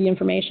sift through the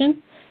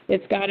information,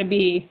 it's got to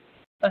be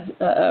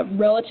a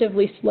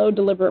relatively slow,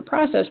 deliberate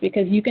process,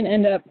 because you can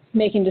end up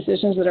making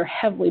decisions that are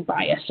heavily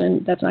biased,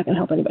 and that's not going to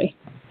help anybody.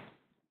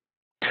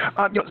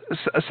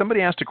 Somebody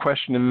asked a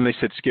question, and then they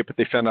said skip it.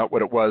 They found out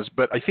what it was,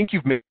 but I think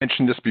you've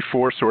mentioned this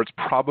before, so it's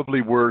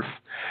probably worth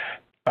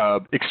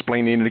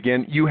explaining it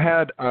again. You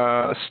had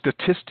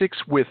statistics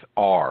with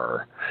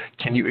R.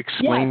 Can you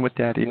explain what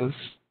that is?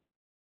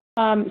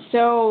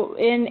 So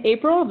in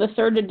April, the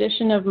third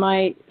edition of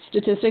my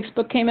statistics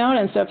book came out,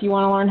 and so if you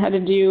want to learn how to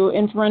do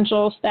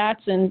inferential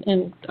stats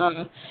and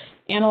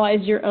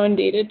analyze your own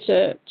data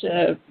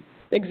to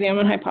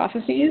examine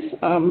hypotheses,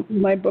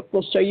 my book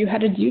will show you how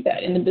to do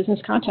that in the business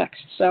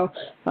context. So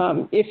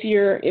if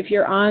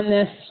you're on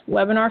this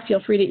webinar,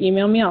 feel free to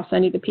email me. I'll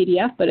send you the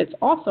PDF, but it's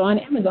also on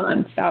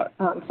Amazon, about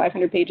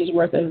 500 pages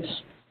worth of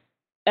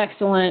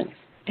excellent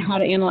how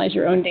to analyze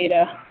your own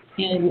data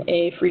in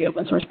a free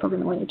open source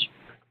programming language.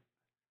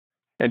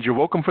 And you're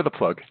welcome for the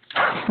plug.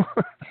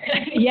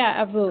 Yeah,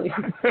 absolutely.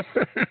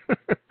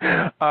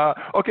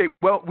 Okay,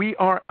 well, we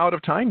are out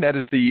of time. That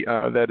is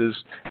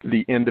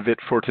the end of it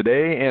for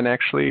today. And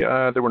actually,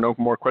 there were no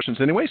more questions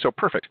anyway, so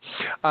perfect.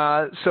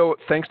 So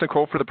thanks,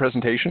 Nicole, for the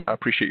presentation. I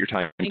appreciate your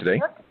time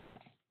today.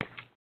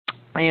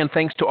 And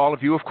thanks to all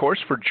of you, of course,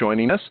 for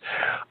joining us.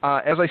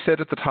 As I said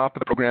at the top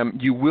of the program,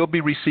 you will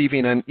be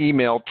receiving an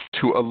email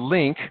to a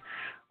link.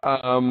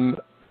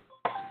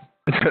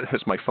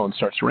 As my phone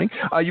starts to ring,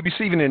 you'll be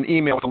receiving an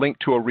email with a link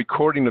to a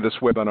recording of this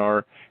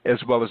webinar, as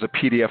well as a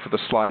PDF of the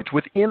slides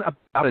within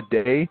about a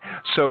day.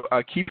 So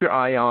keep your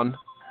eye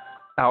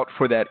out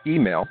for that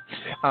email.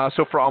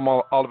 So for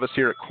all of us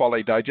here at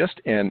Quality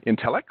Digest and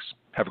Intellex,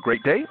 have a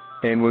great day,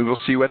 and we will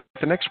see you at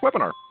the next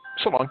webinar.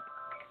 So long.